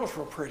one girl was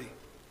real pretty.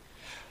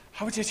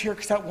 I was just here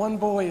because that one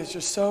boy is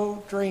just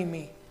so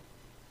dreamy.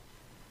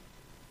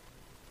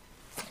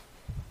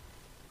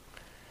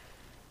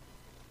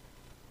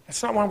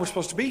 That's not why we're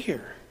supposed to be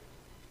here.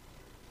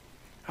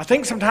 I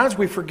think sometimes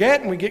we forget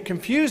and we get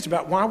confused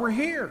about why we're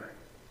here.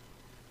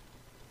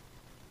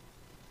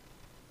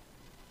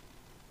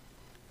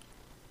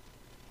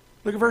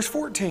 Look at verse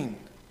 14.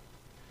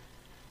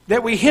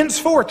 That we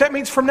henceforth, that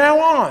means from now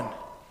on,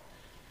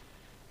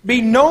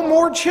 be no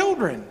more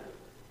children.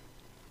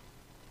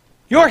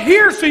 You're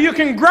here so you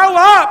can grow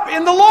up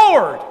in the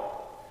Lord.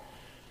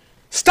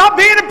 Stop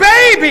being a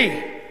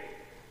baby.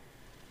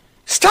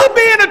 Stop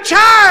being a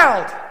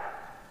child.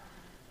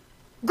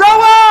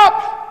 Grow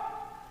up.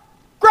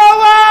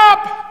 Grow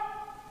up.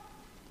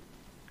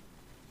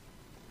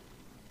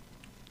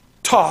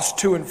 Tossed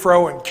to and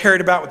fro and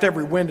carried about with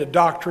every wind of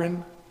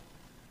doctrine.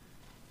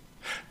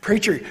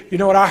 Preacher, you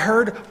know what I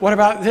heard? What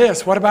about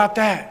this? What about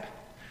that?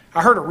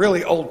 I heard a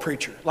really old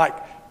preacher, like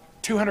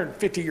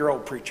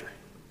 250-year-old preacher.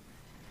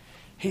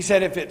 He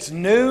said, if it's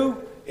new,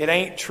 it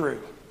ain't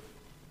true.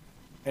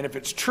 And if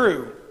it's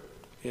true,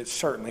 it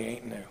certainly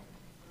ain't new.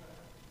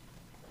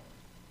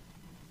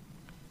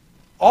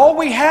 All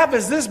we have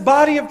is this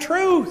body of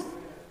truth.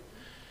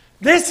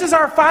 This is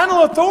our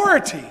final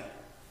authority.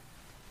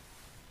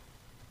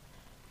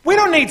 We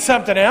don't need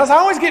something else. I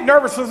always get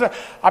nervous.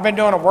 I've been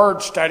doing a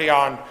word study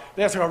on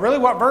this. I go, really,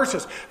 what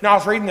verses? Now I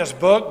was reading this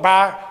book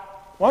by,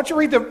 why don't you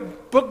read the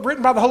book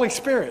written by the Holy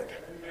Spirit?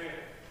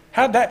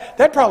 How'd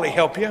that'd probably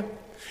help you.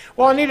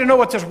 Well, I need to know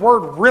what this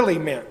word really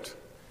meant.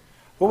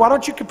 Well, why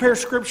don't you compare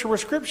Scripture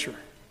with Scripture?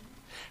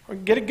 Or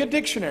get a good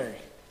dictionary.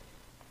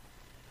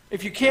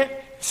 If you can't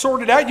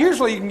sort it out,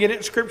 usually you can get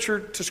it Scripture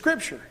to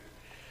Scripture.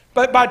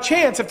 But by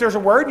chance, if there's a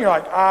word and you're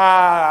like,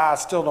 I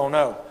still don't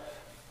know,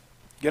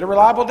 get a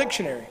reliable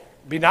dictionary.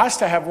 It'd be nice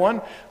to have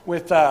one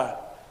with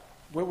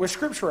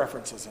Scripture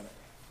references in it.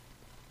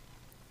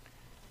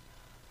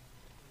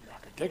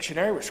 Like a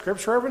dictionary with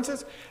Scripture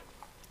references?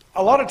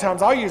 A lot of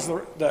times I'll use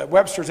the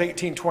Webster's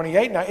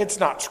 1828. Now, it's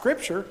not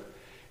Scripture.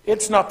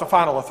 It's not the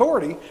final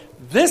authority.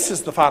 This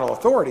is the final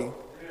authority.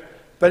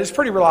 But it's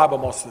pretty reliable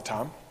most of the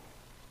time.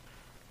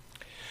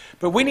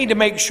 But we need to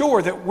make sure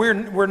that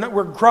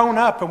we're grown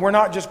up and we're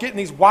not just getting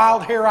these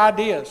wild hair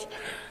ideas.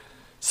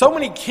 So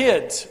many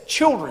kids,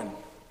 children,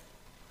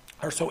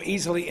 are so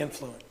easily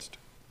influenced.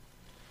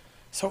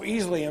 So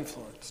easily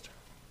influenced.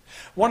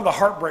 One of the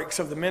heartbreaks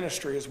of the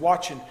ministry is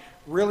watching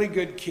really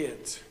good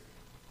kids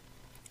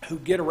who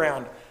get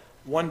around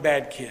one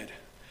bad kid,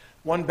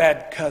 one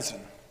bad cousin,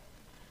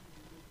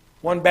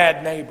 one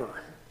bad neighbor,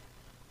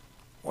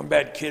 one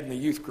bad kid in the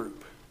youth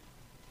group.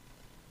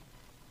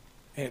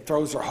 And it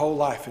throws their whole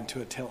life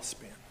into a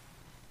tailspin.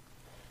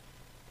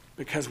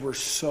 Because we're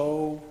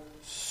so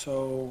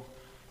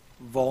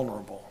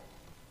vulnerable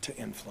to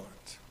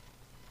influence.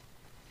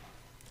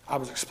 I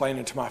was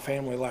explaining to my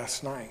family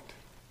last night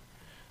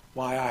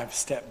why I have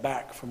stepped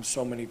back from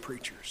so many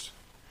preachers.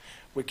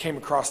 We came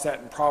across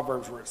that in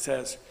Proverbs where it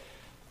says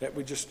that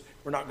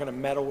we're not going to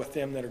meddle with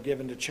them that are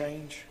given to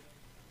change.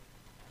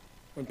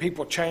 When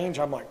people change,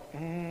 I'm like,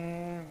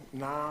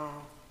 nah,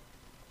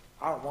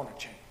 I don't want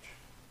to change.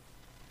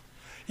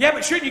 Yeah,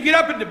 but shouldn't you get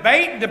up and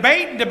debate?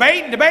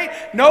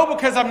 No,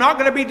 because I'm not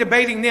going to be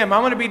debating them.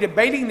 I'm going to be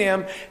debating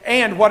them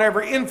and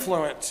whatever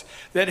influence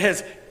that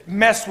has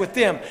messed with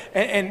them.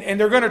 And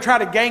they're going to try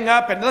to gang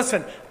up. And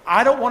listen,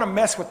 I don't want to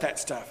mess with that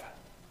stuff.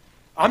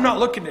 I'm not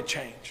looking to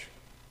change.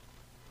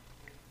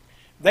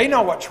 They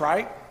know what's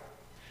right.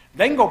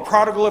 They can go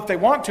prodigal if they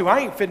want to. I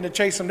ain't fitting to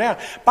chase them down.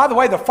 By the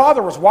way, the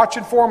Father was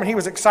watching for them and he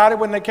was excited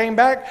when they came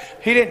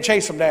back. He didn't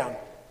chase them down.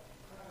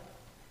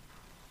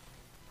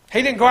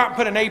 He didn't go out and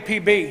put an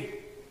APB.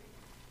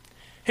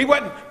 He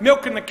wasn't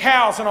milking the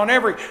cows and on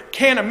every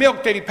can of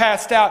milk that he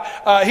passed out,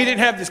 he didn't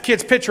have this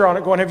kid's picture on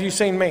it going, have you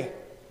seen me?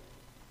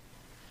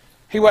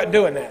 He wasn't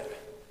doing that.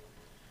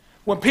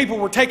 When people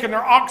were taking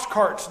their ox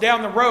carts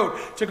down the road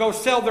to go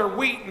sell their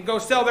wheat and go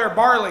sell their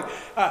barley,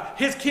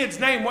 his kid's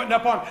name wasn't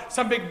up on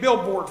some big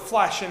billboard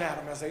flashing at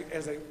them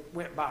as they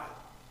went by.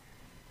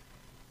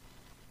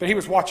 But he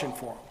was watching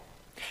for them.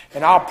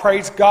 And I'll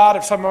praise God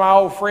if some of my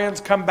old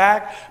friends come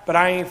back, but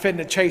I ain't fitting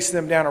to chase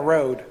them down a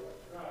road.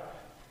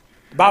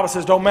 The Bible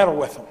says don't meddle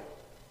with them.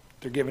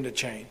 They're given to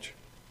change.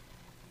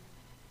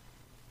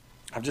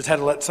 I've just had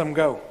to let some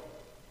go.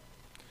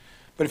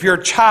 But if you're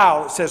a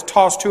child, it says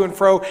tossed to and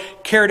fro,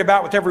 carried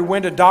about with every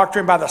wind of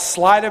doctrine by the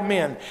sleight of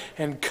men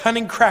and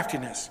cunning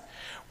craftiness,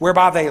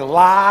 whereby they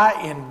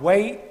lie in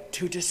wait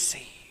to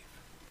deceive.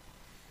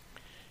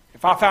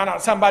 If I found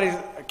out somebody's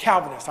a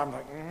Calvinist, I'm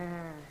like,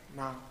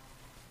 no, I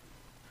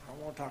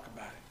don't want to talk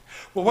about it.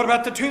 Well, what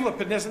about the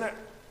tulip? And isn't it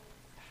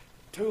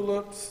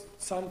tulips,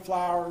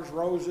 sunflowers,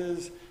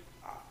 roses?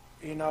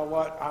 You know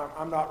what?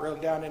 I'm not really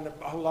down in a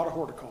whole lot of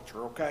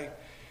horticulture, okay?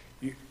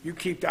 You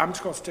keep that. I'm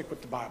just going to stick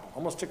with the Bible.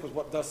 I'm going to stick with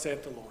what thus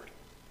saith the Lord.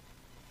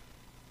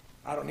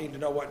 I don't need to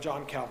know what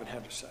John Calvin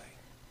had to say.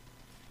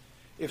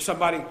 If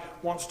somebody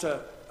wants to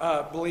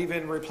believe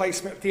in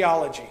replacement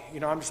theology,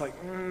 I'm just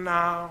like,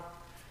 no,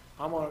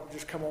 I'm going to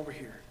just come over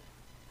here.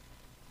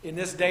 In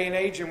this day and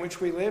age in which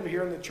we live,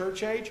 here in the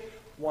church age,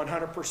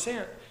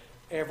 100%.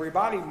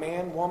 Everybody,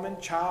 man, woman,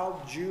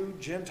 child, Jew,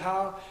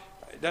 Gentile,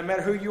 it doesn't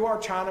matter who you are,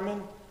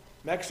 Chinaman,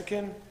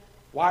 Mexican,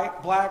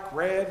 white, black,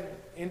 red,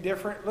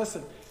 indifferent.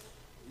 Listen,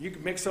 you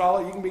can mix it all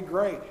up. You can be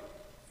great.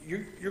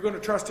 You're going to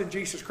trust in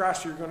Jesus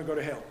Christ or you're going to go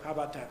to hell. How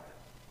about that?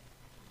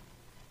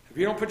 If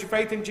you don't put your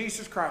faith in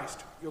Jesus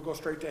Christ, you'll go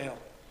straight to hell.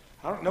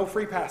 No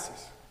free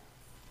passes.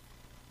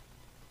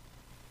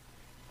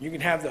 You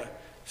can have the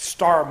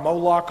Star of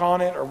Moloch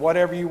on it or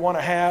whatever you want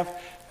to have.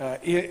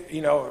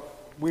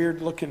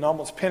 Weird looking,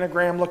 almost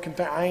pentagram looking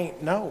thing. I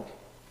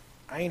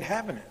ain't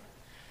having it.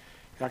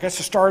 I guess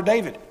the Star of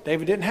David.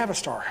 David didn't have a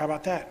star. How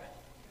about that?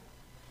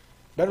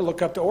 Better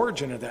look up the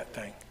origin of that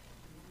thing.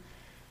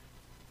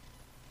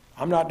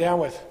 I'm not down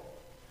with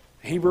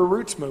the Hebrew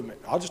roots movement.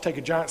 I'll just take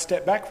a giant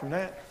step back from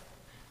that.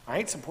 I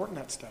ain't supporting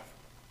that stuff.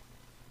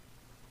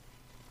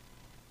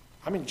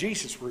 I'm in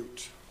Jesus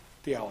roots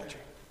theology.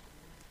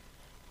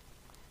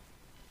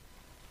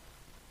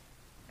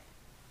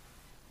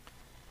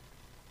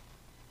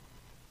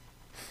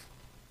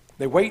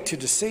 They wait to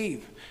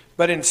deceive.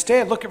 But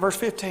instead, look at verse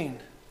 15.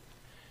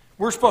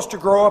 We're supposed to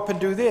grow up and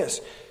do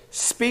this.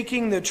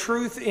 Speaking the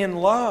truth in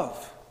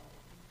love.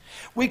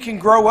 We can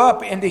grow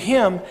up into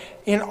Him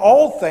in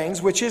all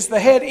things, which is the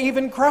head,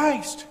 even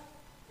Christ.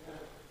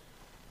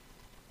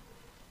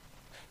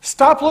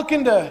 Stop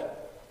looking to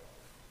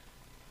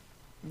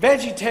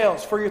Veggie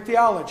Tales for your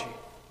theology.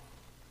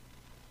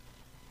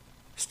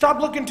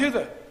 Stop looking to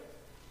the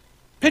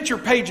picture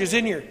pages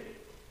in your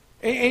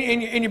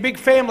big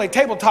family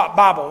tabletop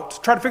Bible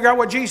to try to figure out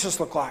what Jesus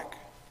looked like.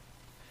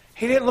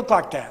 He didn't look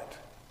like that.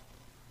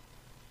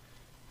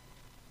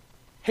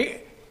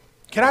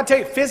 Can I tell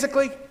you,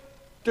 physically,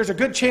 there's a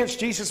good chance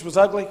Jesus was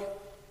ugly. You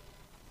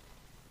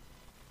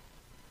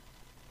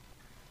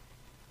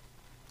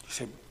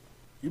say,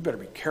 you better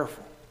be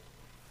careful.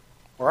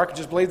 Or I could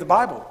just believe the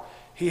Bible.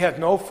 He hath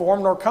no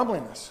form nor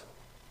comeliness.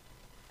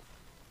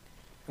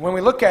 And when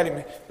we look at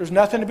Him, there's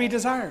nothing to be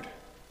desired.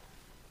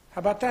 How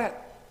about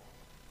that?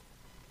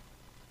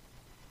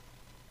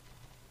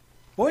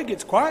 Boy, it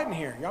gets quiet in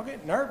here. Y'all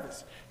get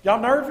nervous. Y'all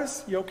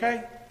nervous? You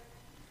okay?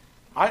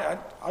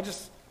 I'll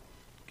just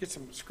get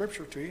some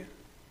scripture to you.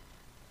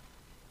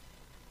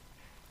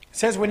 It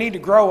says we need to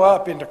grow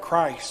up into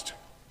Christ.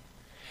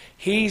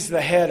 He's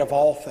the head of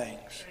all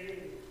things.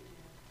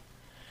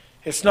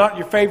 It's not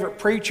your favorite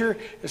preacher.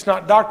 It's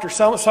not Dr.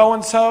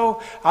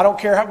 So-and-so. I don't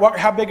care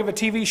how big of a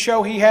TV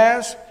show he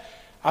has.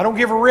 I don't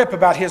give a rip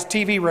about his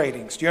TV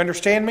ratings. Do you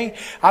understand me?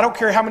 I don't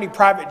care how many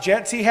private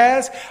jets he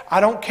has. I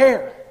don't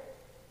care.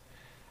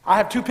 I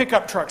have 2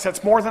 pickup trucks.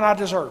 That's more than I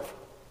deserve.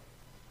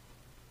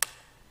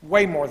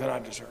 Way more than I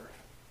deserve.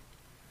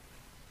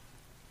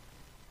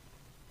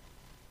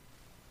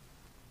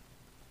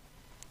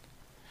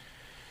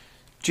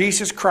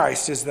 Jesus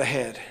Christ is the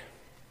head.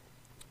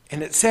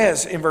 And it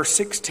says in verse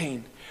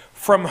 16,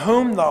 from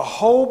whom the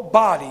whole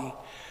body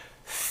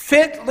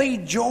fitly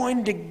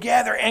joined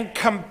together and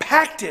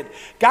compacted.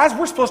 Guys,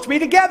 we're supposed to be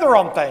together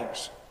on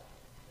things.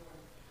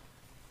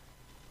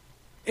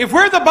 If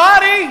we're the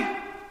body,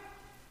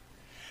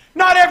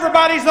 not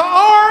everybody's the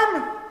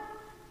arm.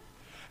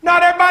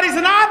 Not everybody's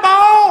an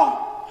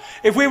eyeball.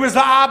 If we was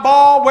the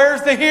eyeball,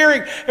 where's the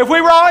hearing? If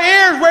we were all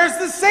ears, where's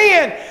the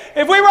seeing?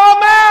 If we were all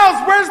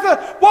mouths, where's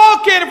the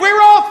walking? If we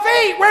were all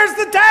feet, where's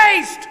the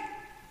taste?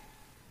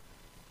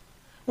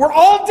 We're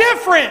all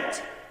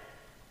different.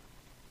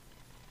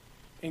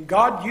 And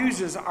God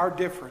uses our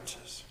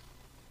differences.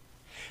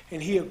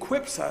 And He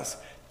equips us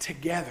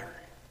together.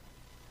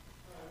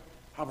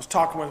 I was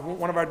talking with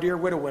one of our dear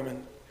widow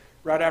women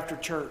right after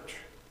church.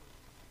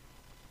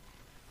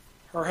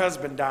 Her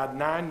husband died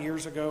 9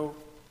 years ago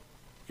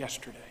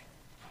yesterday.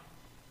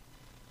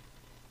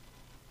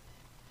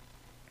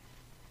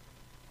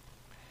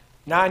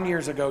 Nine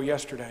years ago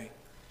yesterday,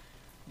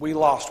 we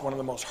lost one of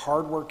the most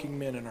hardworking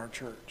men in our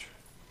church.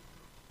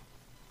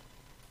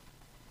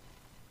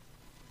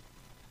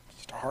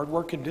 Just a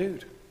hardworking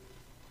dude.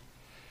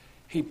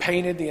 He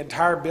painted the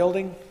entire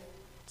building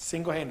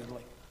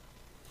single-handedly.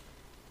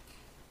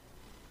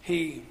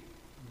 He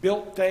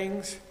built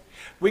things.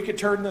 We could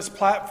turn this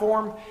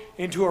platform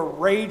into a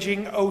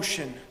raging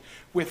ocean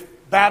with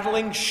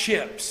battling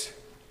ships.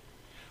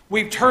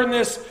 We've turned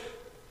this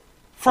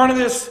front of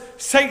this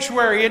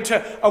sanctuary into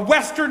a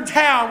western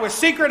town with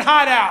secret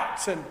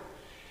hideouts.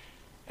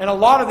 And a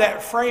lot of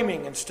that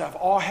framing and stuff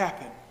all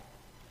happened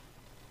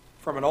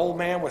from an old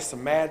man with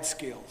some mad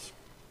skills.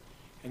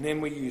 And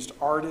then we used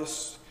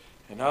artists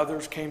and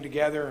others came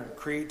together and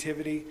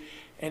creativity.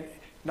 And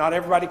not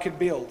everybody could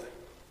build.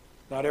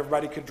 Not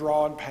everybody could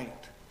draw and paint.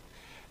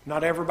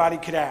 Not everybody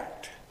could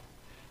act.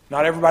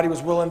 Not everybody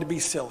was willing to be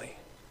silly.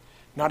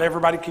 Not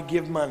everybody could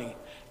give money.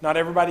 Not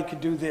everybody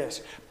could do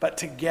this. But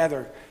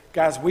together,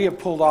 guys, we have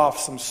pulled off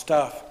some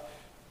stuff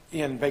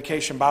in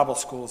Vacation Bible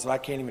Schools that I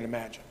can't even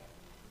imagine.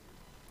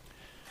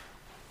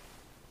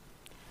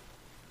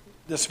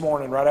 This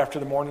morning, right after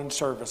the morning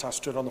service, I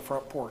stood on the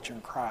front porch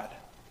and cried.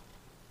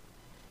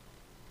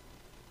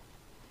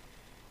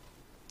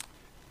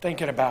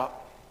 Thinking about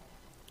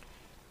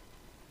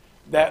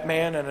that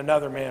man and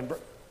another man.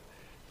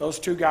 Those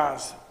two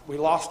guys, we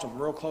lost them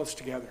real close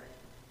together.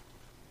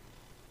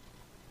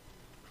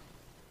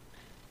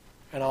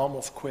 And I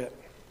almost quit.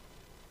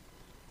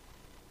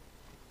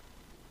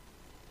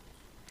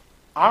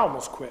 I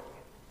almost quit.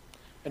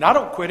 And I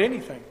don't quit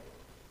anything.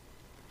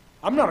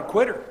 I'm not a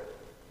quitter.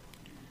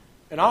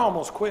 And I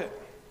almost quit.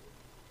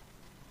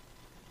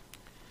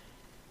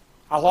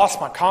 I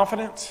lost my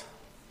confidence.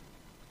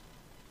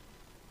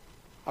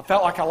 I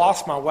felt like I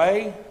lost my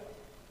way.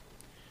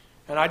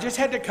 And I just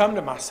had to come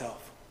to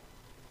myself.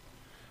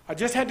 I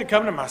just had to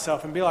come to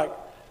myself and be like,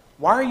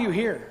 why are you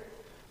here?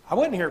 I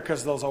wasn't here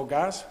because of those old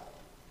guys.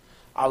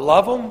 I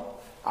love them.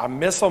 I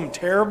miss them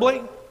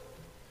terribly.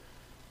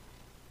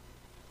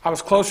 I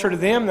was closer to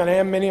them than I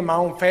am many of my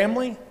own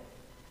family.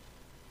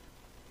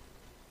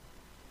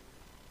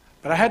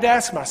 But I had to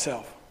ask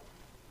myself,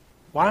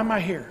 why am I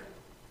here?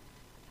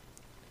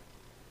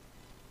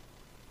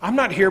 I'm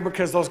not here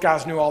because those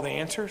guys knew all the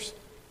answers.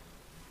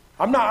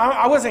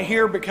 I wasn't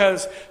here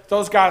because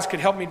those guys could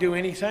help me do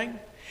anything.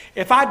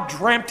 If I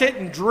dreamt it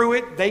and drew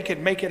it, they could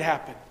make it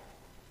happen.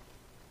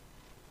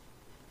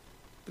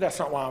 But that's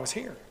not why I was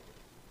here.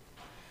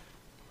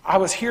 I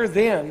was here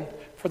then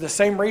for the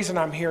same reason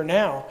I'm here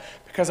now,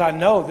 because I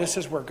know this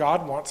is where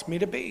God wants me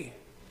to be.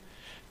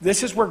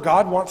 This is where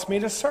God wants me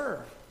to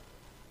serve.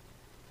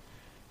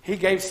 He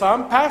gave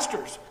some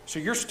pastors, so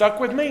you're stuck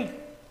with me.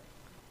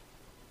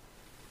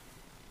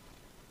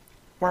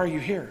 Why are you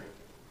here?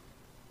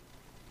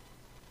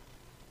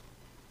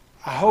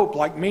 I hope,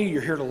 like me,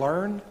 you're here to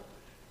learn,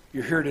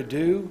 you're here to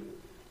do,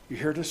 you're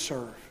here to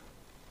serve.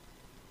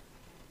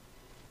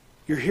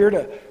 You're here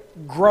to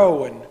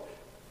grow and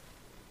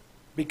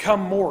become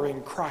more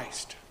in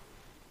Christ.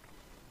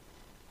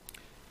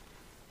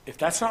 If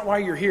that's not why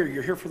you're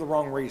here for the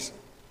wrong reason.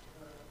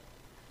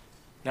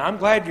 Now, I'm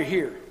glad you're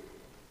here.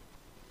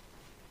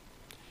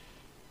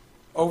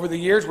 Over the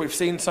years, we've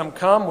seen some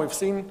come, we've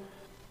seen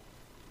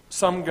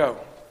some go.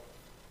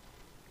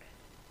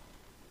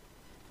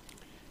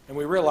 And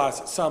we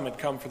realized that some had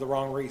come for the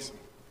wrong reason.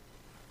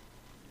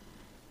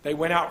 They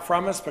went out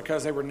from us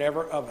because they were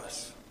never of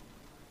us.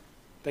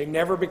 They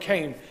never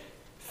became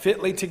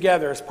fitly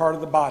together as part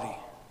of the body.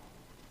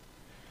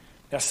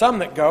 Now, some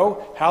that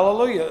go,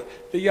 hallelujah,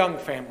 the young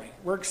family.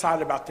 We're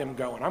excited about them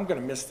going. I'm going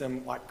to miss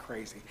them like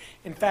crazy.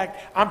 In fact,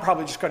 I'm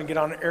probably just going to get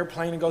on an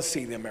airplane and go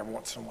see them every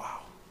once in a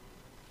while.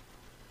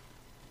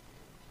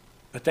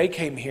 But they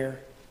came here.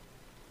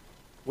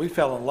 We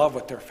fell in love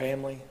with their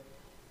family.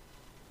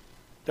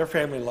 Their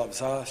family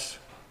loves us.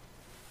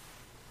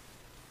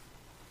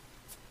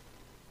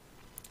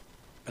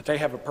 But they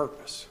have a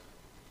purpose.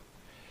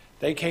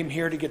 They came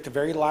here to get the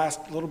very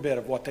last little bit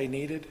of what they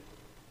needed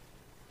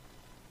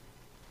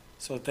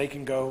so that they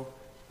can go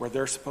where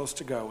they're supposed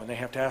to go. And they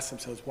have to ask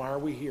themselves, why are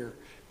we here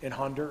in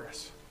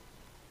Honduras?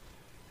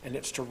 And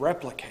it's to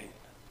replicate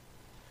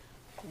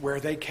where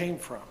they came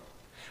from.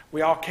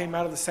 We all came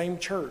out of the same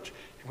church,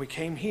 and we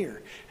came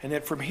here. And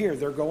then from here,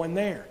 they're going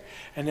there.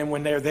 And then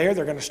when they're there,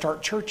 they're going to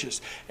start churches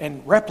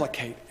and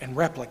replicate and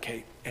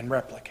replicate and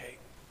replicate.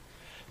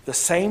 The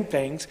same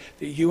things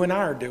that you and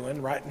I are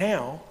doing right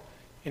now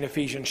in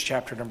Ephesians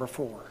chapter number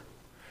 4.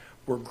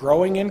 We're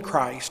growing in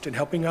Christ and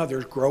helping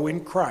others grow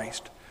in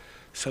Christ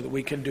so that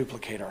we can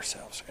duplicate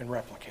ourselves and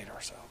replicate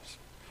ourselves.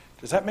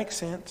 Does that make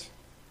sense?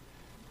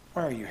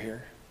 Why are you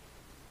here?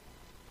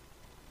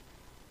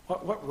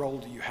 What role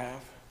do you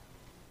have?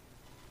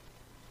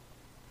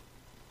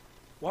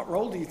 What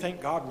role do you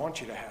think God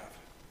wants you to have?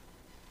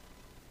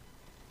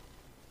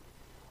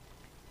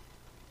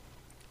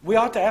 We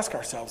ought to ask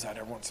ourselves that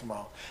every once in a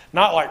while.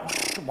 Not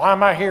like, why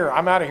am I here?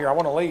 I'm out of here. I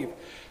want to leave.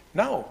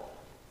 No.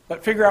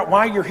 But figure out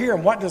why you're here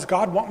and what does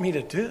God want me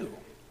to do?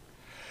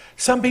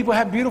 Some people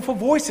have beautiful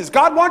voices.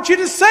 God wants you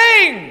to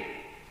sing.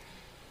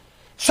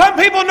 Some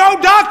people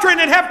know doctrine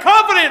and have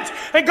confidence,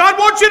 and God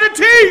wants you to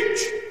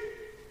teach.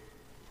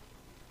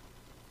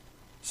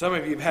 Some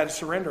of you have had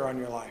surrender on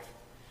your life,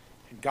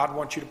 and God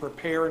wants you to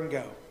prepare and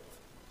go.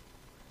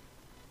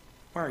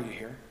 Why are you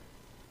here?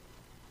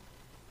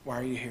 Why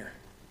are you here?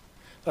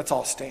 Let's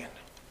all stand.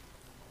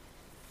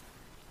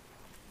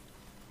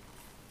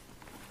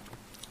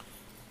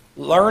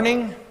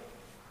 Learning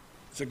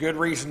is a good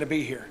reason to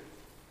be here.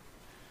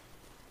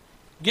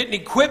 Getting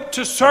equipped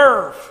to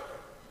serve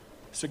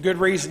is a good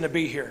reason to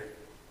be here.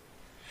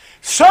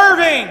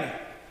 Serving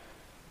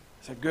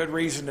is a good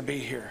reason to be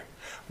here.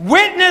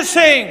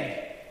 Witnessing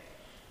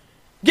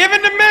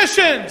giving to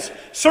missions,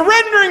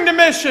 surrendering to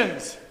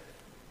missions.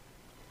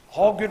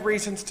 All good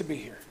reasons to be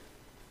here.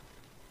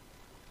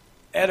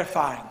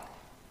 Edifying,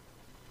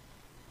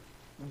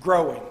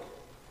 growing.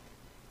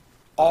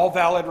 All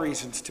valid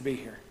reasons to be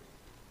here.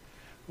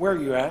 Where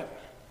are you at?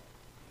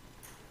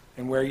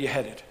 And where are you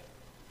headed?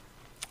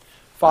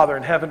 Father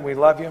in heaven, we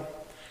love you.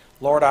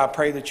 Lord, I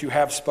pray that you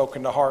have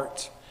spoken to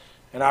hearts.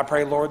 And I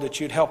pray, Lord, that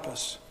you'd help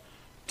us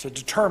to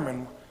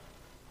determine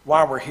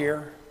why we're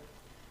here,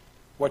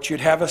 what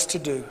you'd have us to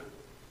do.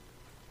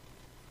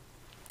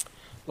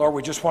 Lord,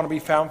 we just want to be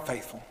found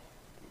faithful.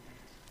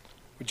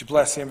 Would you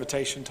bless the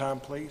invitation time,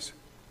 please?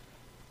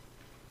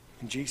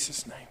 In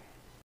Jesus' name.